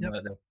 I mean Yep.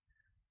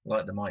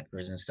 like the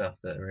micros and stuff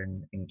that are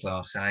in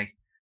Class A.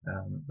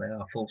 They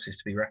are forces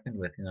to be reckoned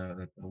with.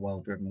 A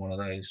well-driven one of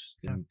those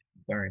Yeah. can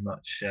very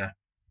much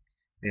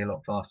be a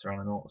lot faster on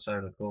an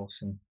Autosolo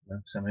course and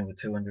something with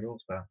 200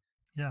 horsepower.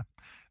 Yeah.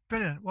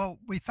 Brilliant. Well,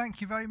 we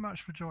thank you very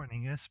much for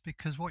joining us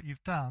because what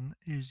you've done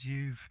is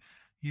you've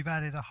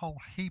added a whole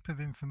heap of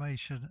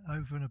information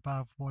over and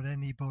above what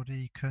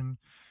anybody can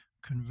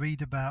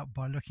read about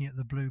by looking at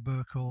the Blue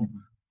Book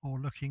Mhm, or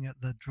looking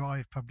at the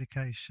Drive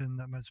publication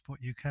that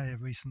Motorsport UK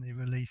have recently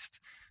released,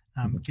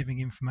 mhm, giving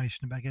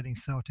information about getting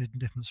started in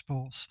different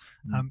sports.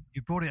 mhm.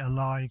 You brought it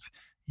alive.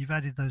 You've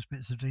added those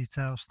bits of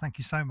details. Thank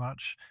you so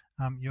much.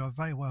 You are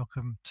very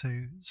welcome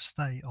to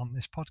stay on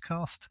this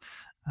podcast.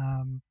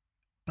 Um,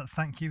 but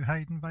thank you,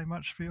 Hayden, very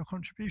much for your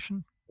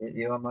contribution.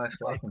 You are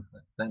most Okay, welcome.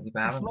 Thank you for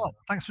thanks a having me. lot.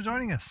 Thanks for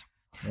joining us.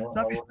 Well,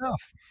 Lovely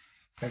stuff.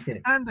 thank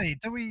you. Andy,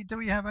 do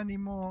we have any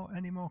more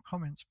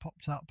comments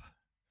popped up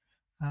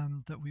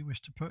that we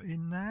wish to put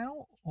in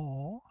now,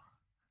 or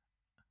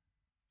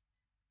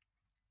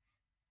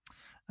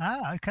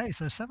okay,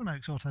 so Seven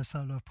Oaks Auto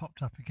Solo have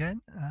popped up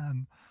again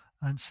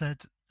and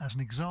said, as an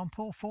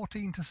example,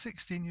 14 to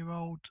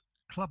 16-year-old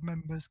club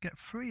members get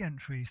free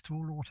entries to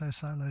all auto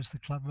solos the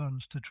club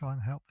runs to try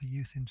and help the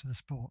youth into the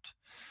sport.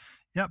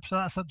 Yep, so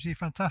that's absolutely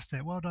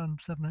fantastic. Well done,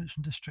 Seven Oaks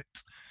and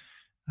District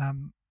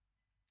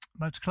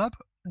Motor Club.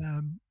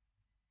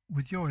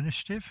 With your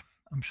initiative,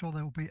 I'm sure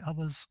there will be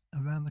others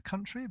around the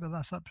country, but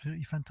that's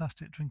absolutely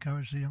fantastic to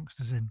encourage the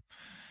youngsters in.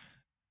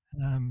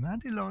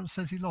 Andy Lawrence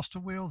says he lost a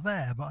wheel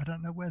there, but I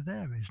don't know where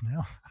there is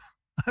now.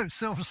 Oh,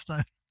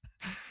 Silverstone.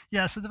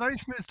 Yeah, so the very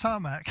smooth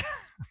tarmac.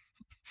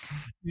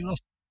 you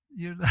lost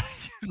You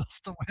you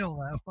lost a wheel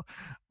there.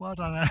 Well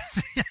done,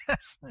 Andy.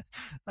 Yes.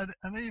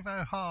 And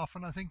Evo Half,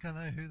 and I think I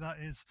know who that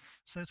is,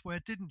 says, "Where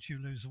didn't you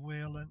lose a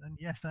wheel?" And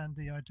yes,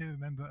 Andy, I do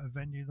remember a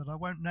venue that I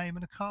won't name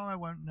and a car I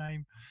won't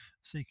name,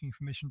 seeking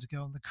permission to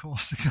go on the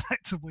course to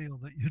collect a wheel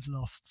that you'd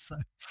lost. So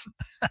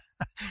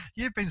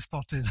you've been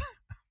spotted.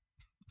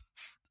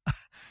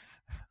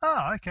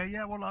 Oh, okay,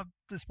 yeah. Well,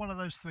 there's one of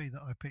those three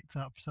that I picked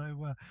up.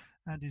 So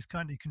Andy's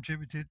kindly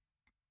contributed,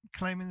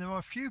 claiming there are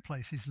a few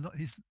places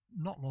he's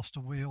not lost a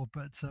wheel,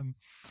 but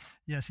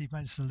yes, he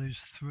managed to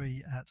lose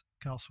three at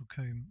Castle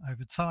Combe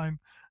over time.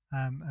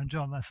 And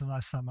John, that's a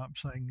nice sum up,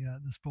 saying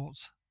the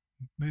sport's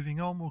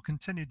moving on, will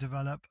continue to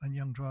develop, and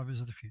young drivers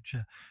of the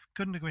future.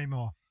 Couldn't agree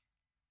more.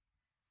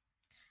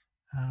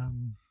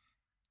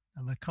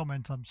 And the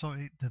comment, I'm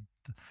sorry,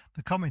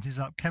 the comment is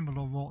up. Kemble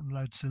or Rawton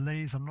loads to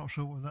Lees. I'm not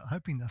sure whether,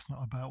 hoping that's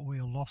not about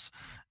wheel loss.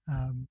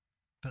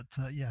 But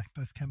yeah,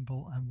 both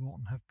Kemble and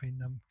Rawton have been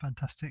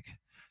fantastic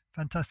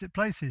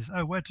places.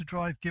 Oh, where to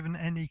drive given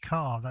any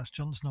car? That's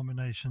John's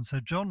nomination. So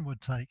John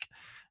would take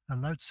a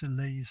loads to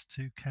Lees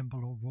to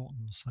Kemble or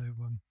Rawton. So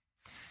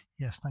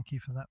yes, thank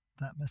you for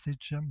that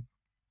message.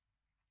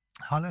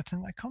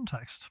 Highlighting that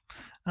context.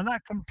 And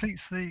that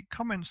completes the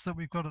comments that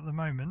we've got at the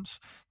moment.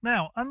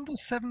 Now, under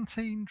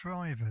 17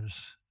 drivers,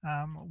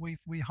 we've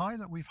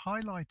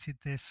highlighted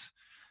this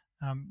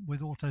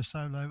with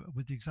Autosolo,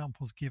 with the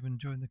examples given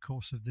during the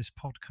course of this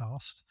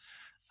podcast.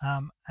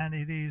 And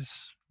it is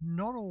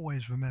not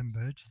always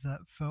remembered that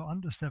for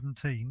under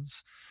 17s,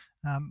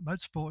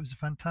 motorsport is a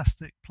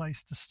fantastic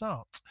place to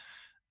start.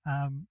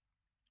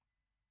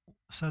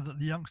 So that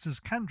the youngsters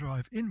can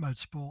drive in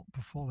motorsport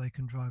before they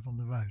can drive on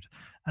the road.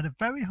 And a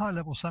very high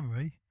level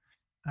summary,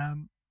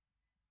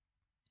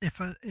 if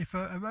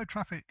a road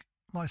traffic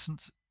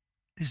license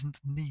isn't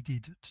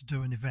needed to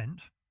do an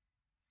event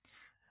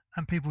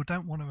and people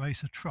don't want to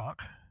race a truck,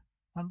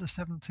 under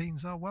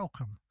 17s are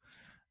welcome.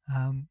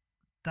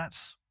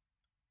 That's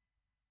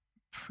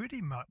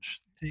pretty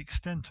much the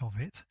extent of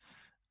it.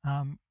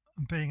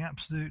 Being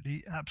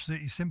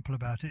absolutely simple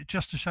about it,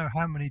 just to show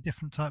how many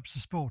different types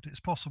of sport it's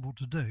possible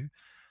to do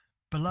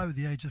below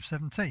the age of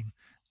 17.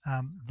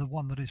 The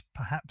one that is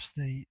perhaps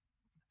the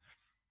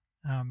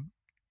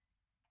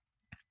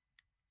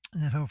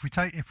if we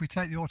take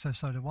the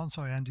Autosolo one,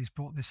 sorry, Andy's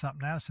brought this up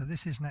now. So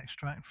this is an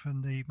extract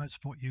from the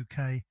Motorsport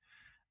UK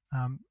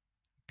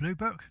Blue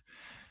Book.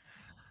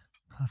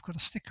 I've got a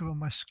sticker on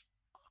my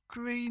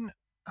screen,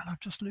 and I'm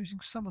just losing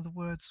some of the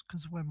words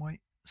because of where my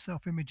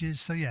self-image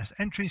is. So yes,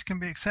 entries can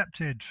be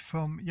accepted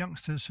from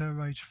youngsters who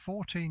are aged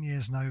 14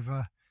 years and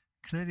over.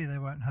 Clearly, they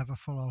won't have a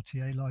full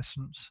RTA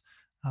license.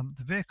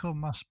 The vehicle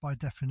must, by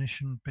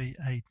definition, be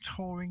a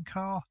touring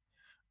car,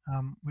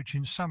 which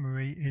in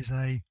summary is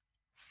a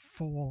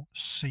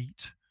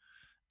 4-seat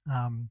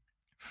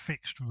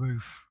fixed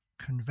roof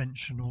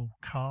conventional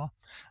car.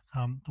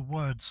 The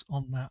words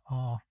on that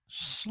are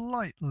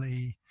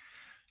slightly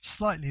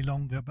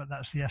longer, but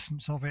that's the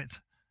essence of it.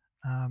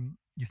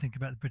 You think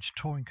about the British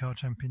Touring Car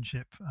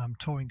Championship.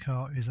 Touring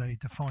car is a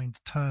defined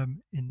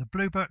term in the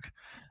Blue Book.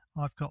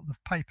 I've got the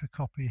paper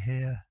copy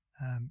here,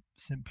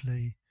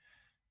 simply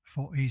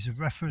for ease of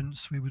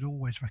reference. We would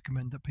always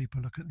recommend that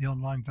people look at the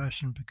online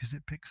version because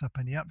it picks up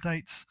any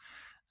updates.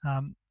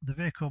 The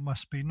vehicle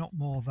must be not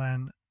more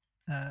than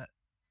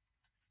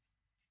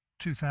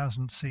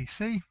 2000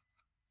 cc,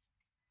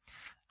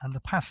 and the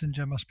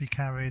passenger must be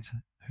carried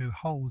who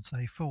holds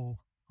a full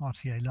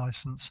RTA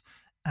license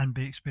and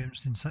be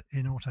experienced in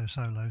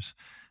Autosolos.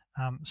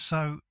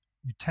 So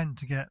you tend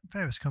to get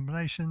various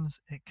combinations.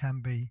 It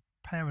can be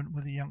parent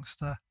with a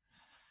youngster,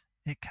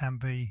 it can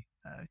be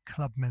a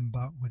club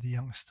member with a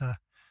youngster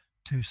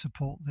to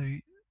support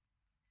the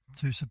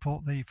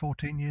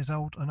 14 years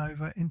old and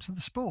over into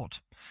the sport.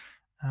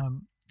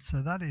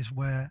 So that is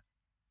where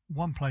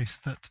one place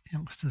that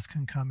youngsters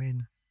can come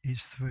in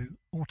is through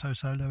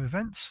Autosolo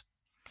events.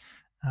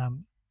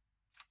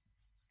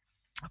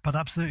 But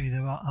absolutely,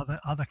 there are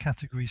other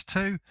categories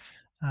too.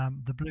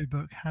 The Blue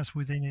Book has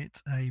within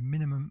it a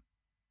minimum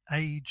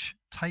age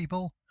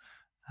table.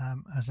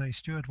 As a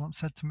steward once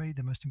said to me,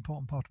 the most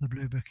important part of the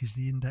Blue Book is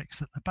the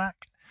index at the back,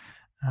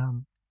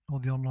 or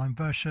the online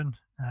version.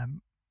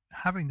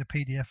 Having the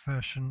PDF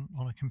version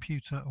on a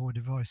computer or a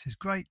device is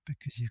great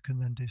because you can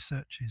then do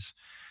searches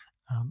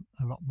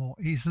a lot more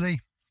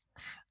easily.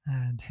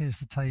 And here's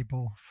the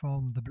table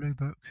from the Blue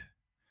Book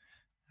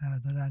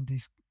that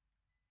Andy's.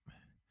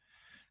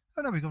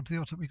 Oh no, we've gone to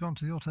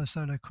the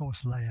Autosolo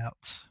course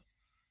layouts.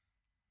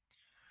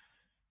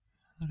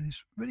 That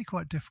is really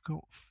quite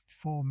difficult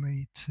for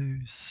me to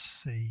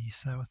see.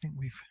 So I think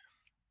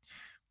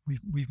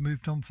we've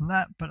moved on from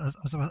that. But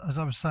as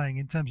I was saying,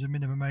 in terms of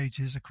minimum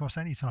ages across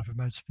any type of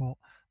motorsport,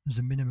 there's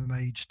a minimum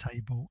age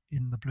table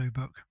in the Blue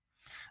Book.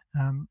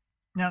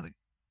 Now the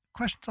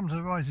question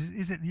sometimes arises: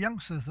 is it the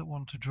youngsters that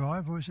want to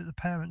drive, or is it the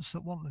parents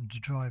that want them to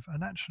drive?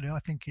 And actually, I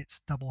think it's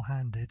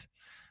double-handed,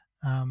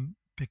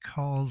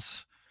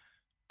 because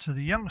to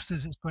the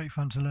youngsters, it's great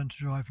fun to learn to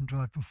drive and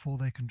drive before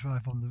they can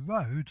drive on the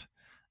road.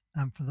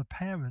 And for the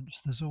parents,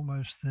 there's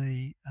almost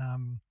the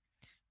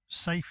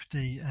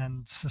safety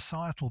and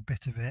societal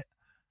bit of it,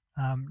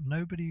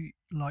 nobody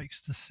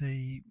likes to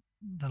see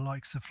the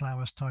likes of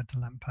flowers tied to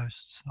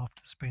lampposts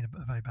after there's been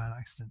a very bad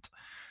accident.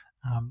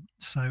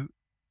 So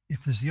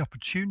if there's the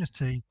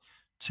opportunity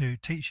to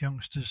teach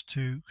youngsters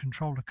to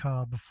control a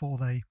car before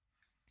they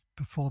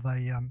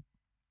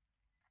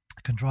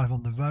can drive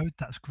on the road,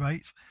 that's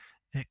great.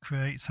 It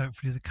creates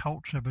hopefully the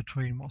culture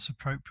between what's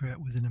appropriate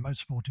within a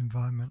motorsport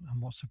environment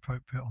and what's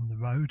appropriate on the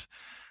road.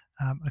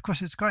 Of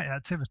course, it's a great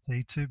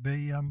activity to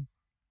be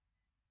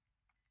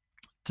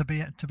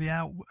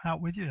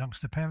out with your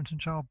youngster, parent and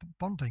child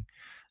bonding,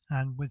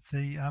 and with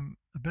the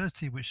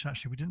ability, which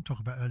actually we didn't talk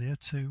about earlier,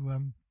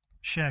 to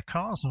share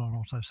cars on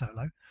an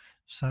Autosolo.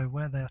 So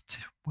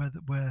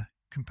where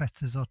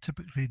competitors are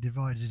typically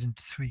divided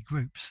into three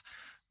groups,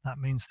 that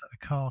means that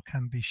a car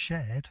can be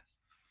shared.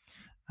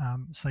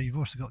 So you've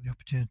also got the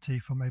opportunity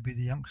for maybe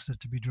the youngster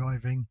to be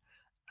driving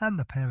and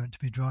the parent to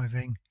be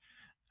driving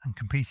and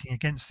competing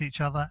against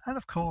each other, and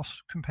of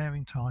course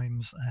comparing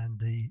times and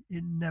the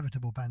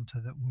inevitable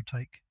banter that will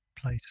take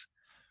place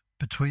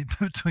between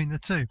the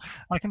two.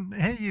 I can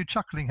hear you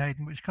chuckling,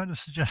 Haydn, which kind of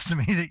suggests to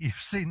me that you've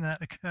seen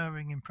that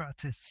occurring in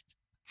practice.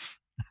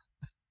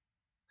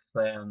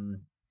 I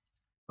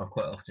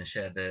quite often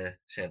share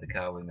the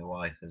car with my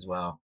wife as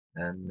well,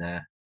 and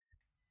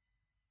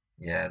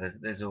yeah,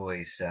 there's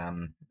always a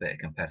bit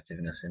of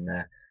competitiveness in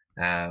there,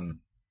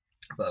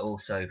 but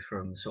also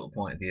from the sort of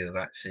point of view of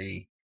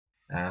actually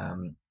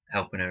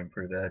helping her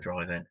improve her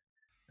driving.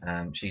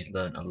 She's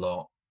learnt a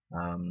lot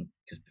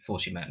because before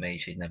she met me,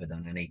 she'd never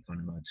done any kind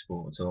of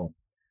motorsport at all,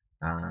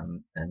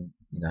 and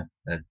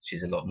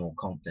she's a lot more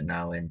confident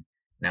now in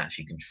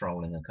actually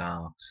controlling a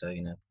car. So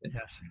Yes.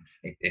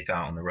 if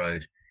out on the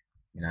road,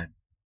 you know,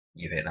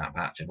 you hit that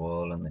patch of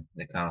oil and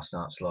the car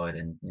starts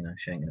sliding,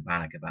 she ain't gonna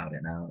panic about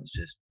it now. It's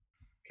just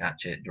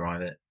catch it,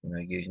 drive it,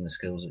 using the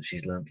skills that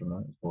she's learned from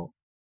motorsport.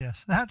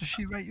 Yes. How does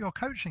she rate your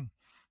coaching?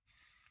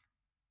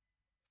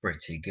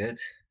 Pretty good,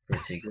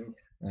 pretty good.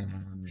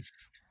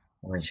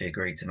 I mean, she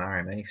agreed to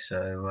marry me,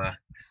 so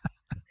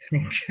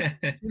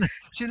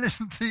She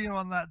listened to you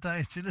on that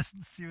day. She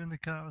listened to you in the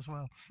car as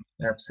well.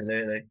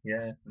 absolutely,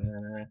 yeah.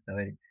 I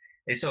mean,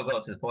 it sort of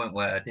got to the point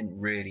where I didn't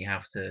really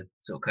have to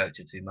sort of coach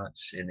her too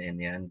much in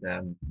the end.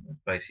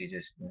 Basically,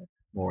 just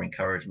more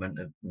encouragement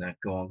of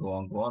go on, go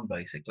on, go on.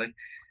 Basically,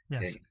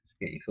 Yes.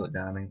 get your foot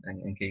down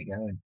and keep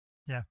going.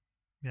 Yeah.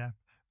 Yeah.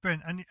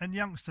 Brilliant. And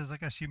youngsters, I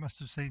guess you must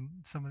have seen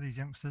some of these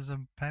youngsters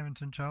and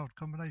parent and child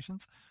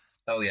combinations.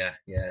 Oh yeah,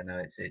 yeah. No,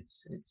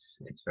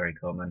 it's very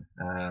common.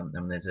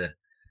 And there's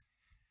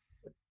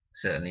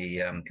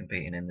certainly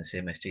competing in the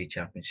CMSG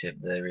Championship.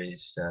 There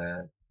is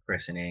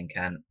Chris and Ian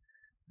Kent.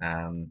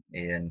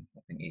 Ian,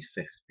 I think he's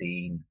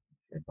 15,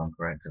 if I'm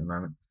correct at the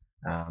moment,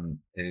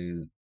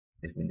 who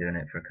has been doing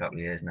it for a couple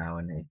of years now,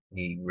 and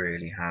he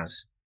really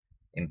has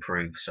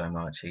improved so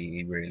much.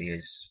 He really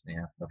is,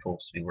 a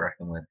force to be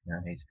reckoned with.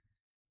 He's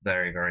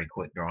very, very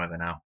quick driver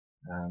now,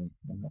 and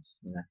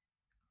that's,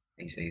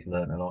 he's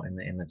learned a lot in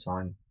the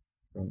time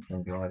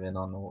from driving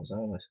on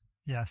Autosolos.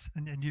 Yes,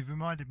 and you've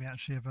reminded me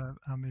actually of a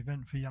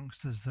event for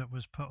youngsters that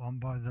was put on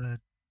by the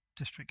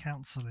district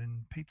council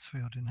in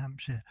Petersfield in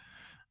Hampshire,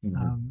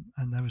 Mm-hmm.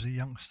 and there was a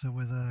youngster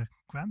with a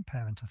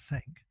grandparent, I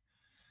think,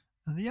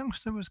 and the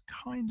youngster was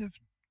kind of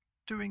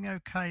doing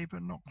okay,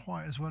 but not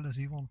quite as well as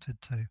he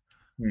wanted to.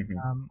 Mm-hmm.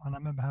 And I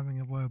remember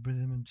having a word with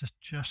him and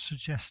just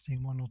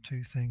suggesting one or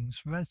two things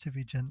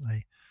relatively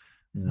gently,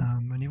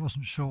 Mm-hmm. and he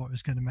wasn't sure it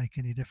was going to make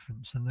any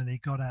difference. And then he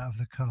got out of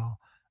the car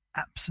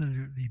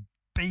absolutely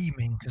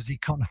beaming because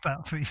he'd gone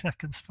about 3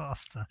 seconds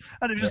faster.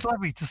 And it was Yeah. just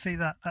lovely to see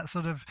that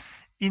sort of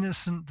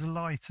innocent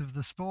delight of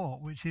the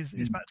sport, which is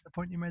Mm. back to the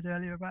point you made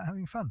earlier about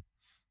having fun.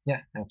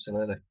 Yeah,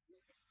 absolutely.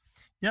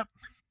 Yep,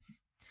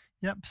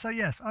 yep. So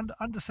yes,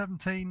 under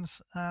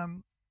 17s,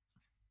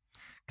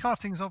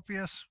 karting's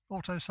obvious.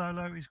 Auto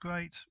solo is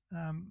great.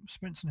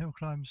 Sprints and hill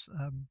climbs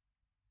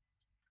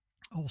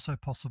also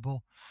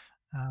possible.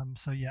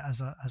 So yeah, as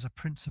a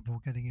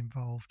principle, getting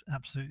involved,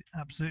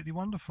 absolutely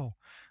wonderful.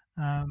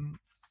 Um,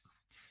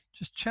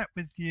 just check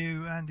with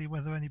you, Andy,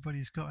 whether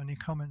anybody's got any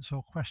comments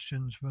or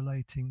questions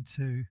relating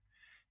to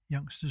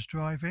youngsters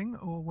driving,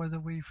 or whether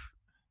we've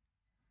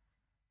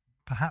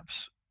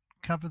perhaps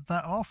covered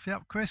that off.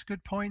 Yep, Chris,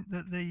 good point.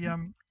 That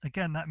the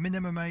again, that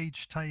minimum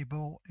age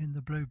table in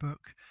the blue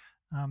book,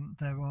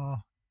 there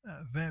are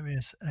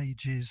various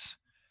ages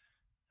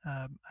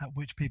at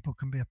which people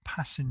can be a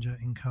passenger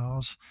in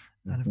cars,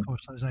 and of Mm-hmm.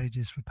 course, those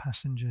ages for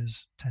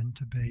passengers tend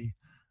to be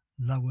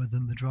lower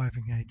than the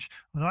driving age.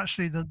 Well,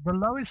 actually, the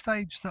lowest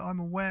age that I'm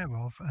aware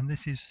of, and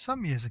this is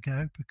some years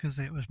ago because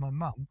it was my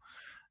mum,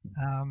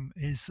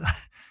 is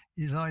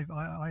is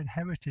I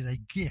inherited a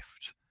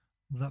gift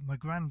that my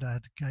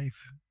granddad gave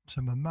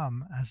to my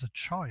mum as a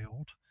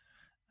child,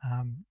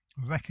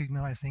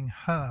 recognizing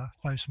her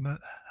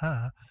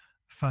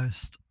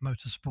first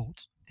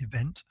motorsport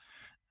event,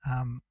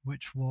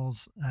 which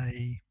was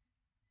I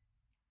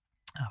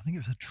think it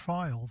was a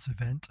trials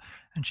event,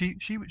 and she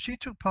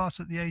took part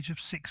at the age of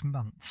 6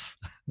 months.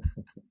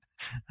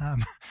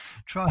 Um,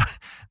 try,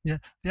 yeah,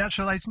 the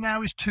actual age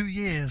now is 2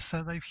 years,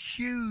 so they've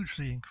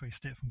hugely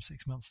increased it from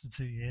 6 months to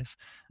 2 years.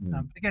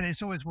 Again,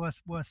 it's always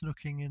worth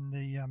looking in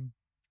the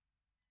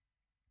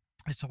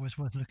it's always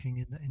worth looking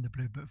in the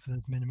blue book for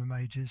those minimum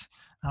ages.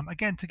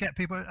 Again, to get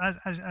people,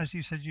 as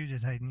you said you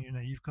did, Hayden.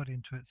 You've got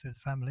into it through the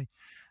family,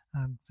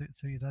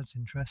 through your dad's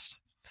interest.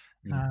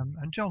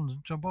 And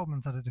John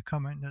Boardman's added a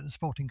comment at the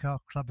Sporting Car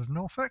Club of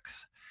Norfolk.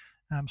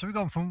 So we've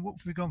gone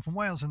from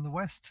Wales in the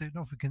west to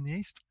Norfolk in the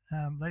east.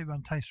 They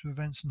run taster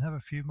events and have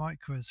a few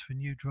micros for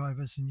new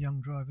drivers and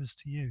young drivers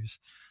to use.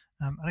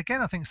 And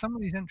again, I think some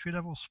of these entry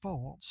level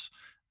sports,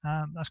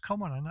 that's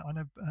common. I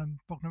know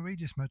Bognor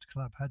Regis Motor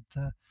Club had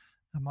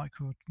a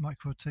micro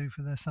or two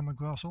for their summer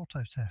grass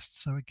auto test.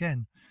 So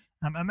again,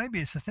 and maybe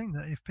it's a thing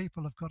that if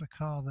people have got a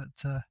car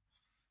that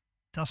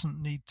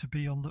doesn't need to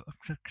be on the,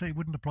 clearly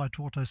wouldn't apply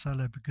to Auto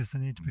Solo because they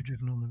need to be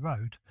driven on the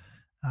road.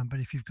 But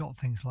if you've got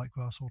things like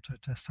grass auto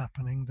tests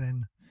happening,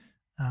 then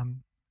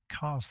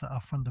cars that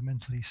are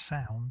fundamentally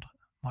sound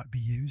might be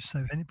used. So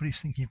if anybody's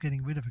thinking of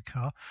getting rid of a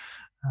car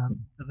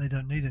that they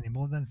don't need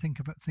anymore, then think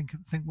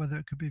whether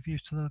it could be of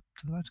use to the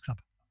motor club.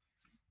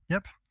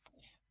 Yep,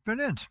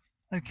 brilliant.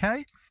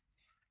 Okay,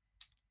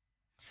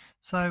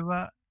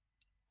 so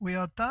we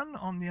are done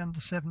on the under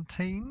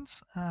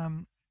 17s.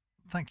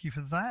 Thank you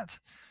for that.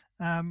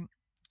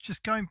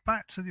 Just going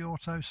back to the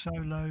auto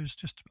solos,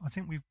 I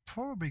think we've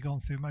probably gone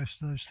through most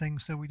of those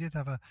things. So we did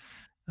have a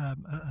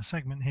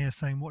segment here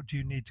saying, what do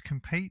you need to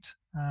compete?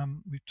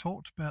 We've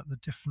talked about the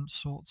different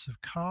sorts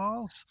of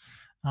cars,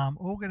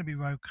 all going to be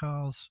road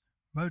cars,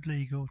 road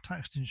legal,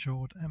 taxed,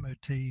 insured,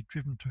 MOT,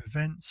 driven to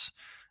events.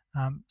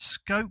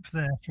 Scope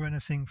there for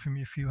anything from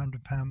your few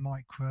 £100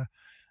 micro,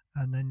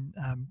 and then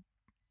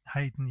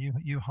Haydn,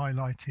 you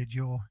highlighted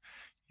your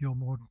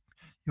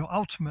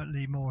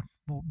ultimately more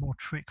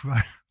trick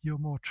you're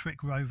more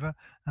trick rover.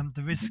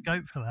 There is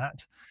scope for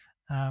that.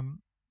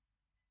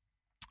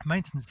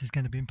 Maintenance is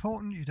going to be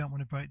important. You don't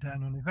want to break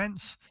down on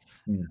events.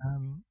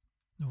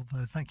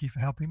 Although thank you for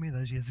helping me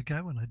those years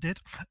ago when I did.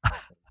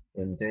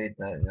 Indeed,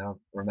 I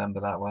remember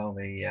that well.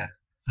 The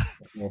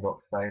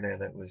gearbox failure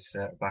that was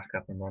back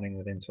up and running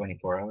within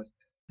 24 hours.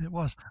 It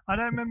was. I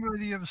don't remember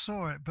whether you ever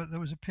saw it, but there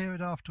was a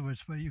period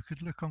afterwards where you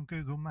could look on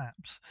Google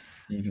Maps,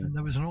 and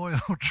there was an oil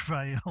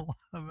trail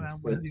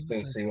around where you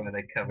still see where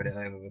they covered it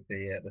over with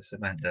the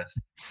cement dust.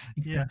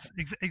 Yes,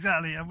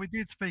 exactly. And we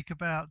did speak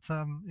about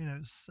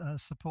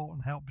support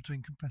and help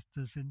between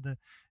competitors in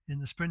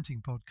the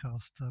sprinting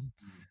podcast.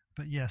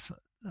 But yes,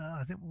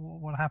 I think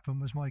what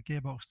happened was my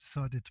gearbox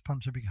decided to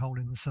punch a big hole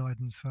in the side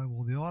and throw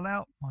all the oil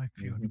out. My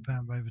few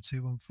 £100 Rover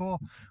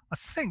 214. I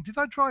think, did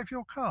I drive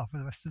your car for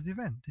the rest of the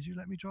event? Did you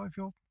let me drive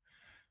your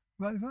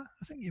Rover?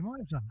 I think you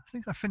might have done. I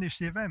think I finished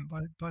the event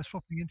by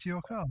swapping into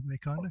your car, very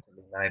kindly.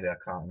 Maybe, I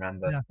can't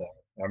remember. Yeah.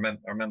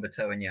 I remember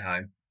towing you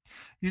home.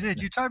 You did.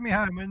 You towed me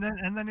home, and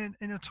then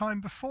in a time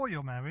before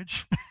your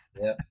marriage.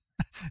 Yeah.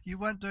 You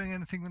weren't doing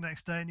anything the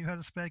next day, and you had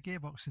a spare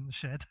gearbox in the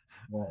shed.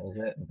 That was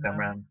it. And come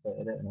round and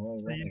fitted it, and away.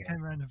 So you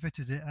came around and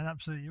fitted it, and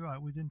absolutely right.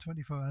 Within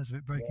 24 hours of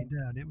it breaking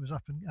down, it was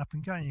up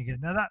and going again.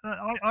 Now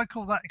I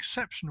call that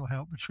exceptional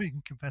help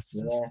between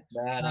competitors.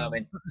 Yeah, no, I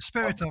mean, but the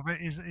spirit of it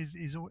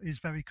is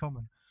very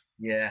common.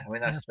 Yeah, I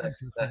mean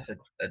that's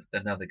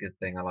another good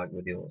thing I like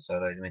with the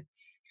Autosolos. I mean,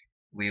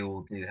 we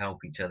all do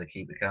help each other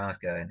keep the cars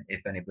going.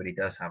 If anybody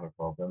does have a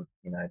problem,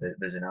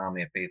 there's an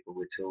army of people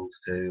with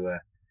tools to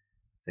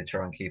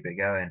try and keep it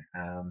going.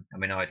 I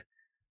mean, I'd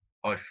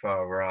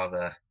far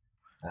rather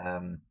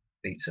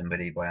beat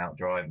somebody by out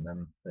driving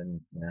them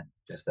than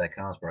just their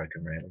car's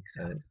broken, really.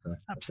 So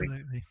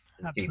absolutely.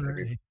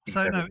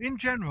 So no, in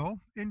general,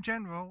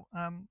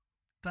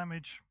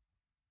 damage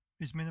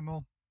is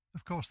minimal.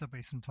 Of course, there'll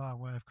be some tyre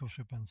wear. Of course,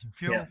 we'll burn some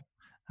fuel.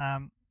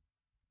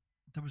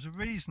 There was a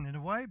reason in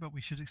a way, but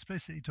we should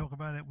explicitly talk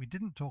about it. We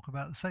didn't talk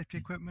about the safety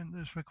equipment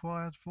that's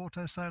required for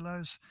auto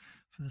solos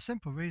for the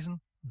simple reason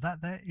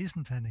that there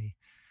isn't any.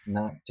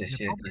 No, just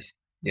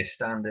your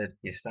standard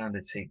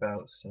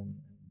seatbelts, and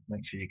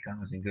make sure your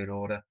car's in good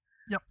order.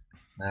 Yep.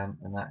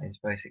 And that is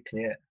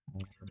basically it.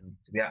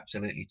 To be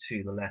absolutely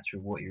to the letter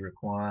of what you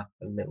require,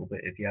 a little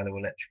bit of yellow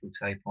electrical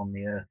tape on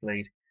the earth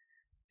lead,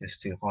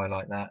 just to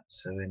highlight that.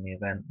 So in the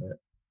event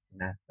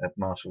that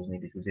marshals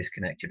needed to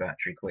disconnect your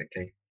battery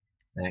quickly,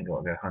 they ain't got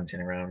to go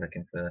hunting around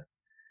looking for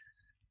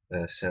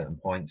certain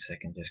points. They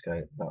can just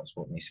go, that's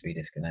what needs to be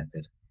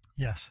disconnected.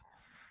 Yes.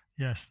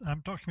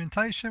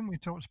 Documentation, we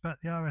talked about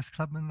the RS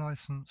Clubman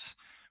license,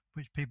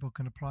 which people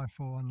can apply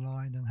for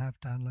online and have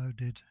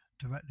downloaded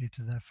directly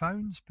to their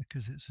phones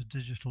because it's a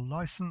digital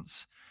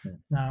license.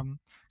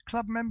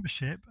 Club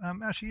membership,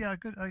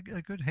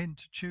 a good hint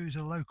to choose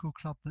a local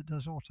club that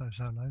does auto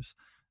solos.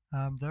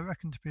 There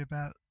reckon to be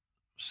about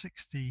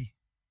 60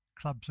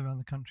 clubs around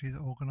the country that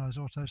organise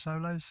auto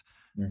solos.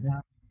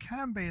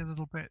 Can be a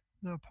little bit,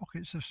 there are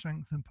pockets of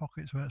strength and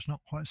pockets where it's not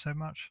quite so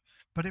much,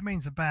 but it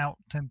means about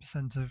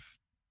 10% of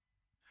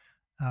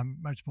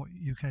Motorsport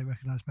UK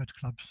recognised motor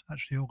clubs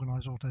actually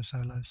organise auto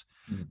solos.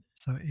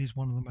 So it is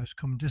one of the most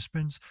common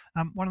disciplines.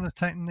 One of the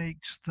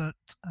techniques that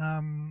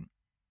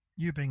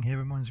you being here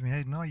reminds me,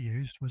 Hayden, I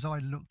used was I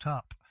looked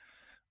up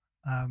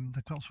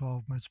the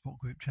Cotswold Motorsport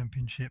Group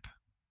Championship.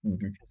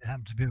 Mm-hmm. It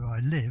happened to be where I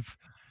live,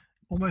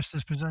 almost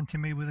as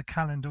presenting me with a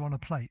calendar on a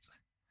plate.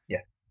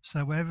 Yeah.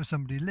 So wherever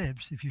somebody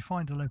lives, if you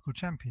find a local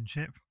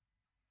championship,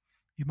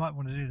 you might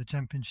want to do the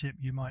championship,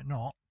 you might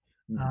not,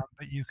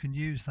 but you can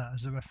use that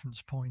as a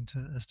reference point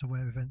as to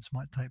where events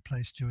might take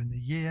place during the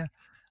year.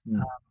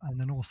 And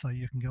then also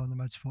you can go on the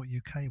Motorsport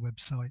UK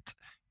website,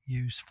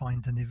 use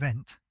Find an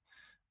Event,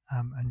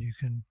 and you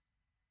can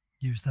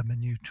use the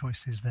menu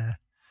choices there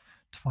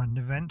to find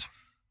an event.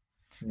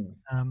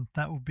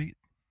 That will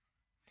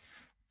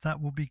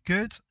be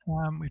good.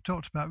 We've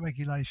talked about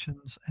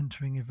regulations,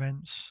 entering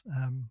events,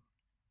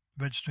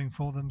 registering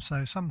for them.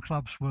 So some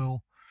clubs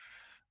will.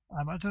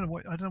 I don't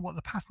know what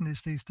the pattern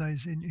is these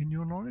days. In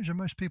your knowledge, are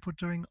most people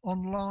doing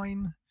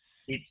online?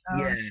 It's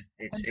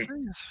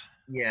entries?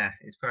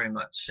 it's very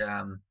much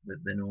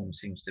the norm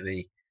seems to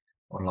be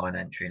online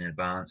entry in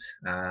advance.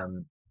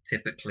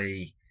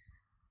 Typically,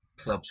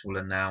 clubs will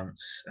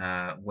announce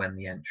when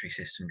the entry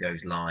system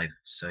goes live,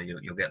 so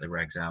you'll get the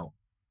regs out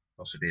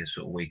possibly a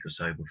sort of week or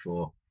so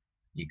before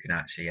you can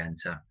actually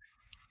enter.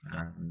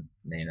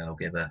 They'll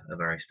give a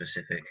very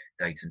specific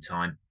date and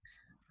time,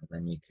 and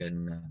then you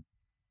can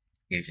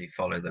usually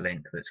follow the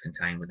link that's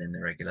contained within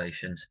the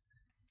regulations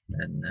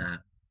and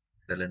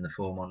fill in the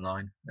form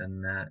online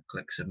and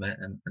click submit,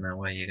 and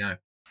away you go.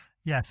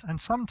 Yes, and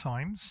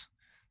sometimes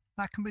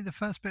that can be the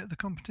first bit of the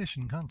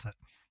competition, can't it?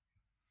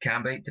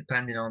 Can be,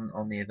 depending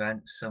on the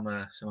event. Some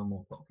are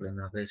more popular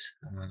than others.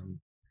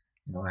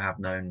 I have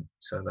known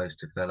solos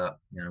to fill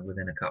up,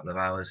 within a couple of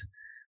hours,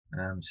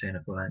 seeing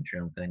a full entry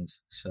on things.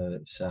 So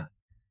it's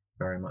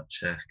very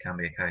much can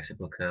be a case of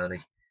book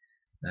early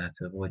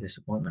to avoid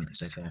disappointment, as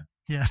they say.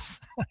 Yes,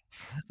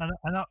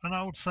 an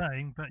old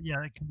saying, but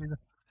yeah, it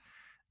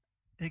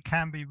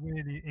can be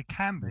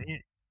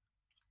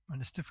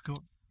and it's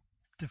difficult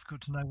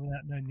to know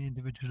without knowing the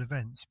individual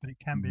events. But it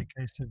can be a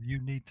case of you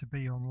need to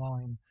be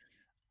online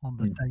on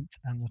the date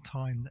and the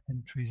time that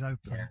entries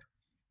open. Yeah,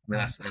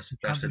 that's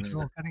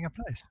another getting a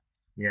place.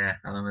 Yeah,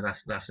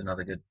 that's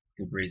another good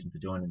reason for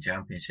joining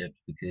championships,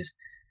 because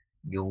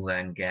you'll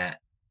then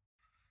get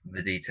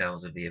the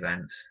details of the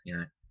events,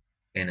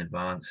 in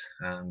advance.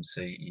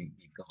 So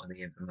you've got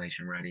the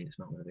information ready. It's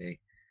not going to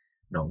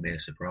be a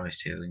surprise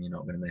to you, and you're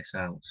not going to miss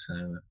out.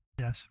 So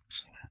yes.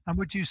 And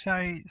would you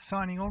say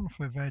signing on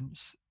for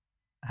events,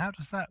 how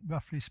does that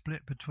roughly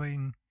split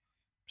between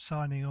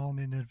signing on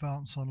in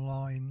advance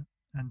online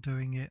and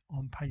doing it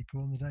on paper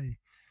on the day?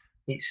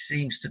 It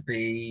seems to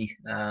be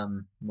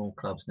more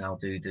clubs now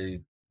do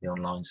the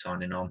online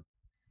signing on.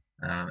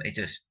 It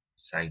just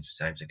saves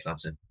the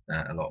clubs a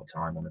lot of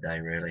time on the day,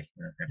 really.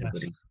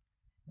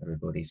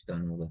 Everybody's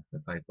done all the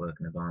paperwork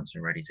in advance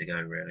and ready to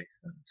go, really.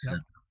 So,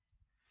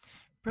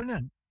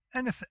 Brilliant.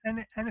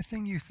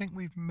 Anything you think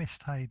we've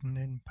missed, Haydn,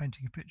 in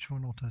painting a picture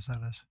on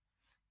Autosolos?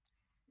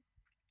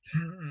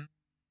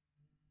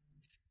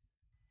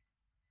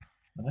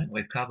 I think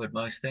we've covered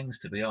most things,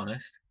 to be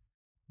honest.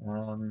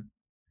 I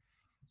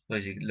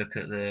suppose you look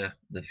at the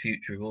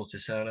future of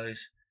Autosolos,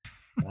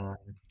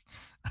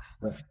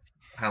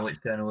 how it's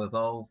going to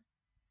evolve.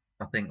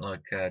 I think,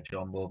 like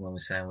John Boardman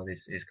was saying with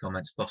his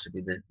comments,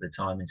 possibly the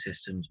timing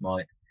systems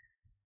might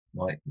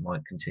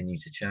continue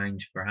to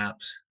change,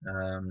 perhaps.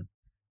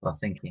 But I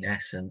think in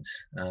essence,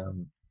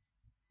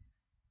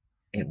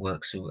 it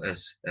works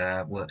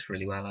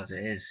really well as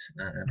it is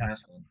and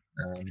has done.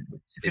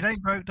 If it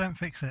ain't broke, don't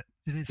fix it.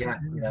 It is a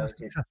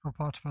successful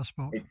part of our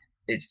sport.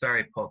 It's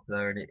very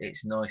popular, and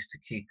it's nice to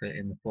keep it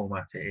in the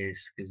format it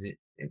is, because it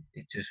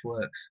just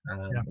works.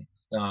 If you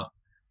start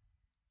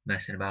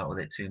messing about with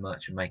it too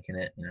much and making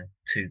it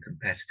too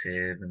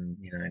competitive, and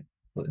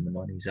putting the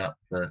monies up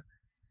for,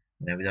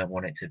 we don't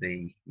want it to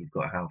be, you've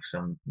got to have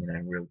some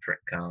real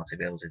trick car to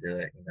be able to do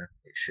it.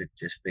 It should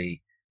just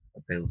be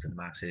appeal to the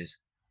masses.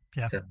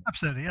 Yeah,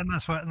 absolutely, and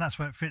that's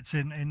where it fits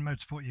in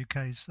Motorsport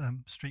UK's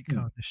street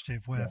car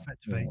initiative, where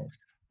effectively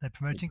they're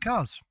promoting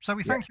cars. So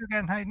we thank you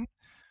again, Haydn.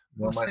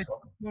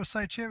 We'll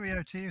say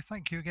cheerio to you.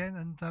 Thank you again,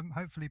 and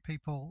hopefully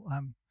people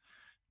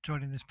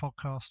joining this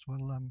podcast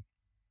will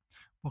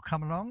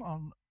come along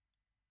on.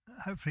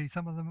 Hopefully,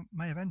 some of them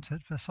may have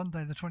entered for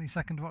Sunday, the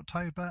 22nd of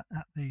October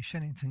at the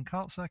Shennington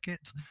Kart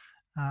Circuit,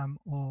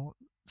 or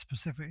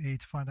specifically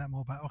to find out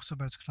more about Oxford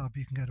Motor Club,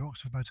 you can go to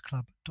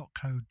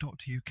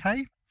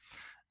oxfordmotorclub.co.uk.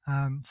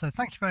 So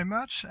thank you very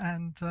much,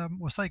 and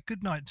we'll say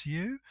good night to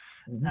you,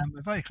 and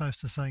we're very close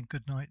to saying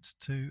good night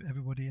to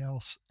everybody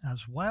else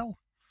as well.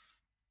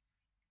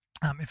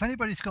 If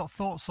anybody's got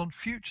thoughts on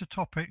future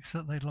topics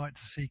that they'd like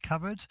to see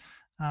covered,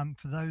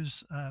 for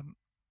those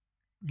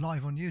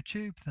live on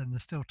YouTube, then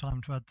there's still time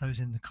to add those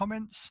in the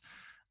comments.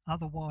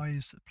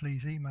 Otherwise,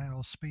 please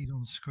email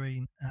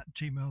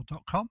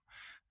speedonscreen@gmail.com.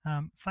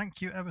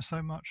 Thank you ever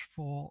so much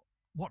for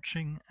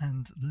watching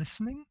and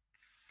listening.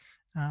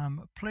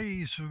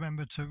 Please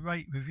remember to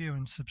rate, review,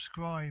 and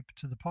subscribe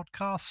to the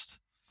podcast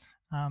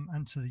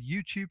and to the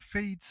YouTube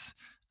feeds.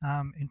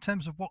 In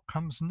terms of what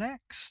comes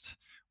next,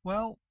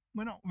 well,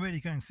 we're not really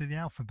going through the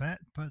alphabet,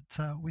 but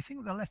we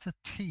think the letter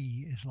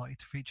T is likely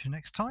to feature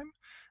next time,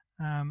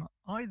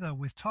 either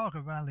with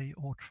Targa Rally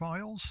or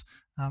Trials,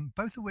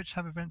 both of which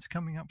have events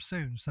coming up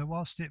soon. So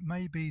whilst it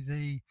may be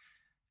the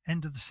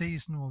end of the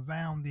season or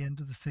around the end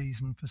of the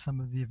season for some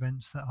of the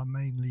events that are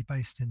mainly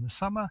based in the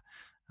summer,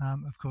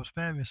 of course,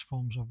 various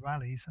forms of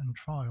rallies and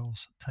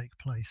trials take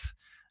place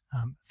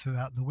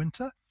throughout the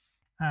winter.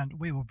 And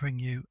we will bring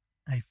you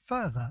a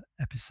further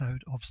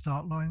episode of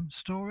Startline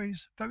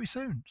Stories very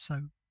soon.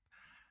 So,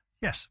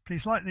 yes,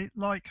 please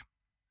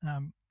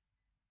um,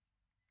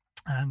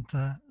 and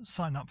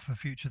sign up for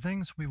future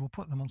things. We will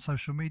put them on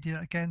social media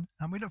again,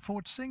 and we look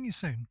forward to seeing you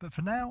soon. But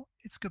for now,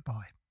 it's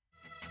goodbye.